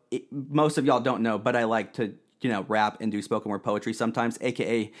 So most of y'all don't know, but I like to rap and do spoken word poetry sometimes,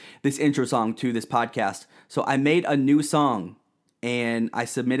 aka this intro song to this podcast. So I made a new song and I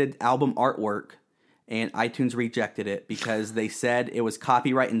submitted album artwork. And iTunes rejected it because they said it was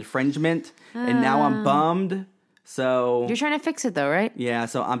copyright infringement. And now I'm bummed. So you're trying to fix it though, right? Yeah,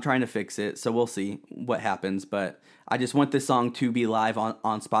 so I'm trying to fix it. So we'll see what happens. But I just want this song to be live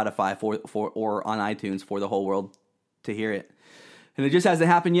on Spotify or on iTunes for the whole world to hear it. And it just hasn't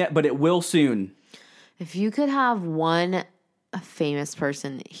happened yet, but it will soon. If you could have one famous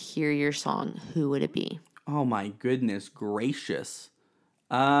person hear your song, who would it be? Oh my goodness gracious.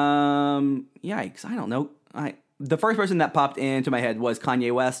 Yikes, I don't know. The first person that popped into my head was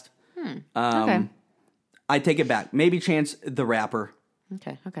Kanye West. Okay. I take it back. Maybe Chance the Rapper.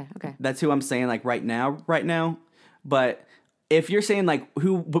 Okay. That's who I'm saying like right now. But if you're saying like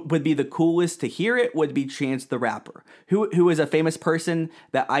who would be the coolest to hear it, would be Chance the Rapper. Who is a famous person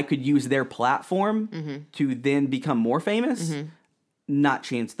that I could use their platform to then become more famous? Not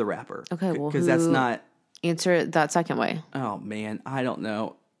Chance the Rapper. Okay, well, because that's not... Answer it that second way. Oh, man, I don't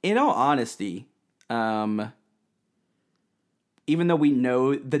know. In all honesty, even though we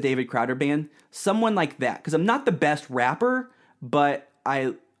know the David Crowder Band, someone like that, because I'm not the best rapper, but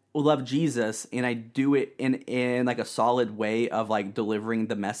I love Jesus, and I do it in like a solid way of like delivering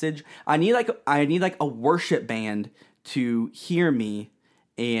the message. I need like a worship band to hear me,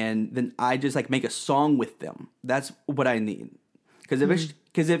 and then I just like make a song with them. That's what I need.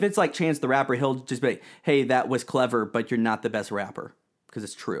 Because if it's like Chance the Rapper, he'll just be like, hey, that was clever, but you're not the best rapper. Because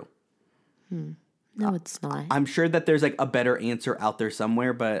it's true. No, it's not. I'm sure that there's like a better answer out there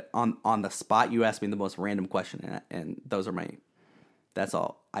somewhere, but on the spot, you asked me the most random question, and that's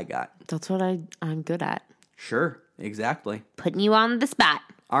all I got. That's what I'm good at. Sure, exactly. Putting you on the spot.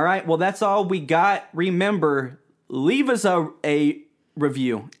 All right, well, that's all we got. Remember, leave us a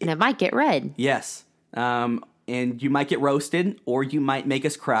review. And it might get read. Yes. And you might get roasted, or you might make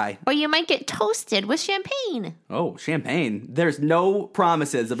us cry. Or you might get toasted with champagne. Oh, champagne. There's no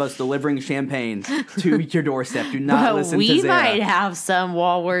promises of us delivering champagne to your doorstep. Do not listen to Zara. We might have some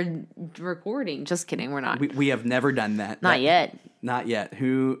while we're recording. Just kidding, we're not. We have never done that. Not yet. Not yet.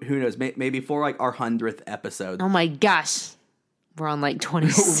 Who knows? Maybe for like our 100th episode. Oh my gosh. We're on like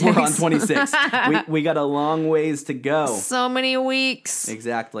 26. We're on 26. we got a long ways to go. So many weeks.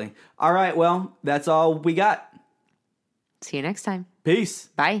 Exactly. All right, well, that's all we got. See you next time. Peace.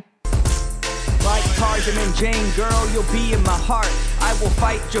 Bye. Like Tarzan and Jane, girl, you'll be in my heart. I will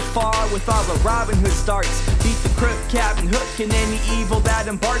fight Jafar with all the Robin Hood starts. Beat the crook, Captain Hook, and any evil that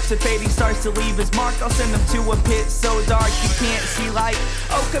embarks. If Fady starts to leave his mark, I'll send him to a pit so dark you can't see light.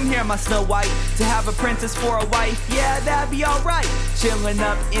 Oh, come here, my Snow White, to have a princess for a wife. Yeah, that'd be alright. Chilling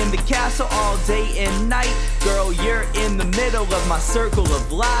up in the castle all day and night. Girl, you're in the middle of my circle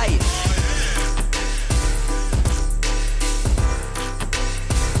of life.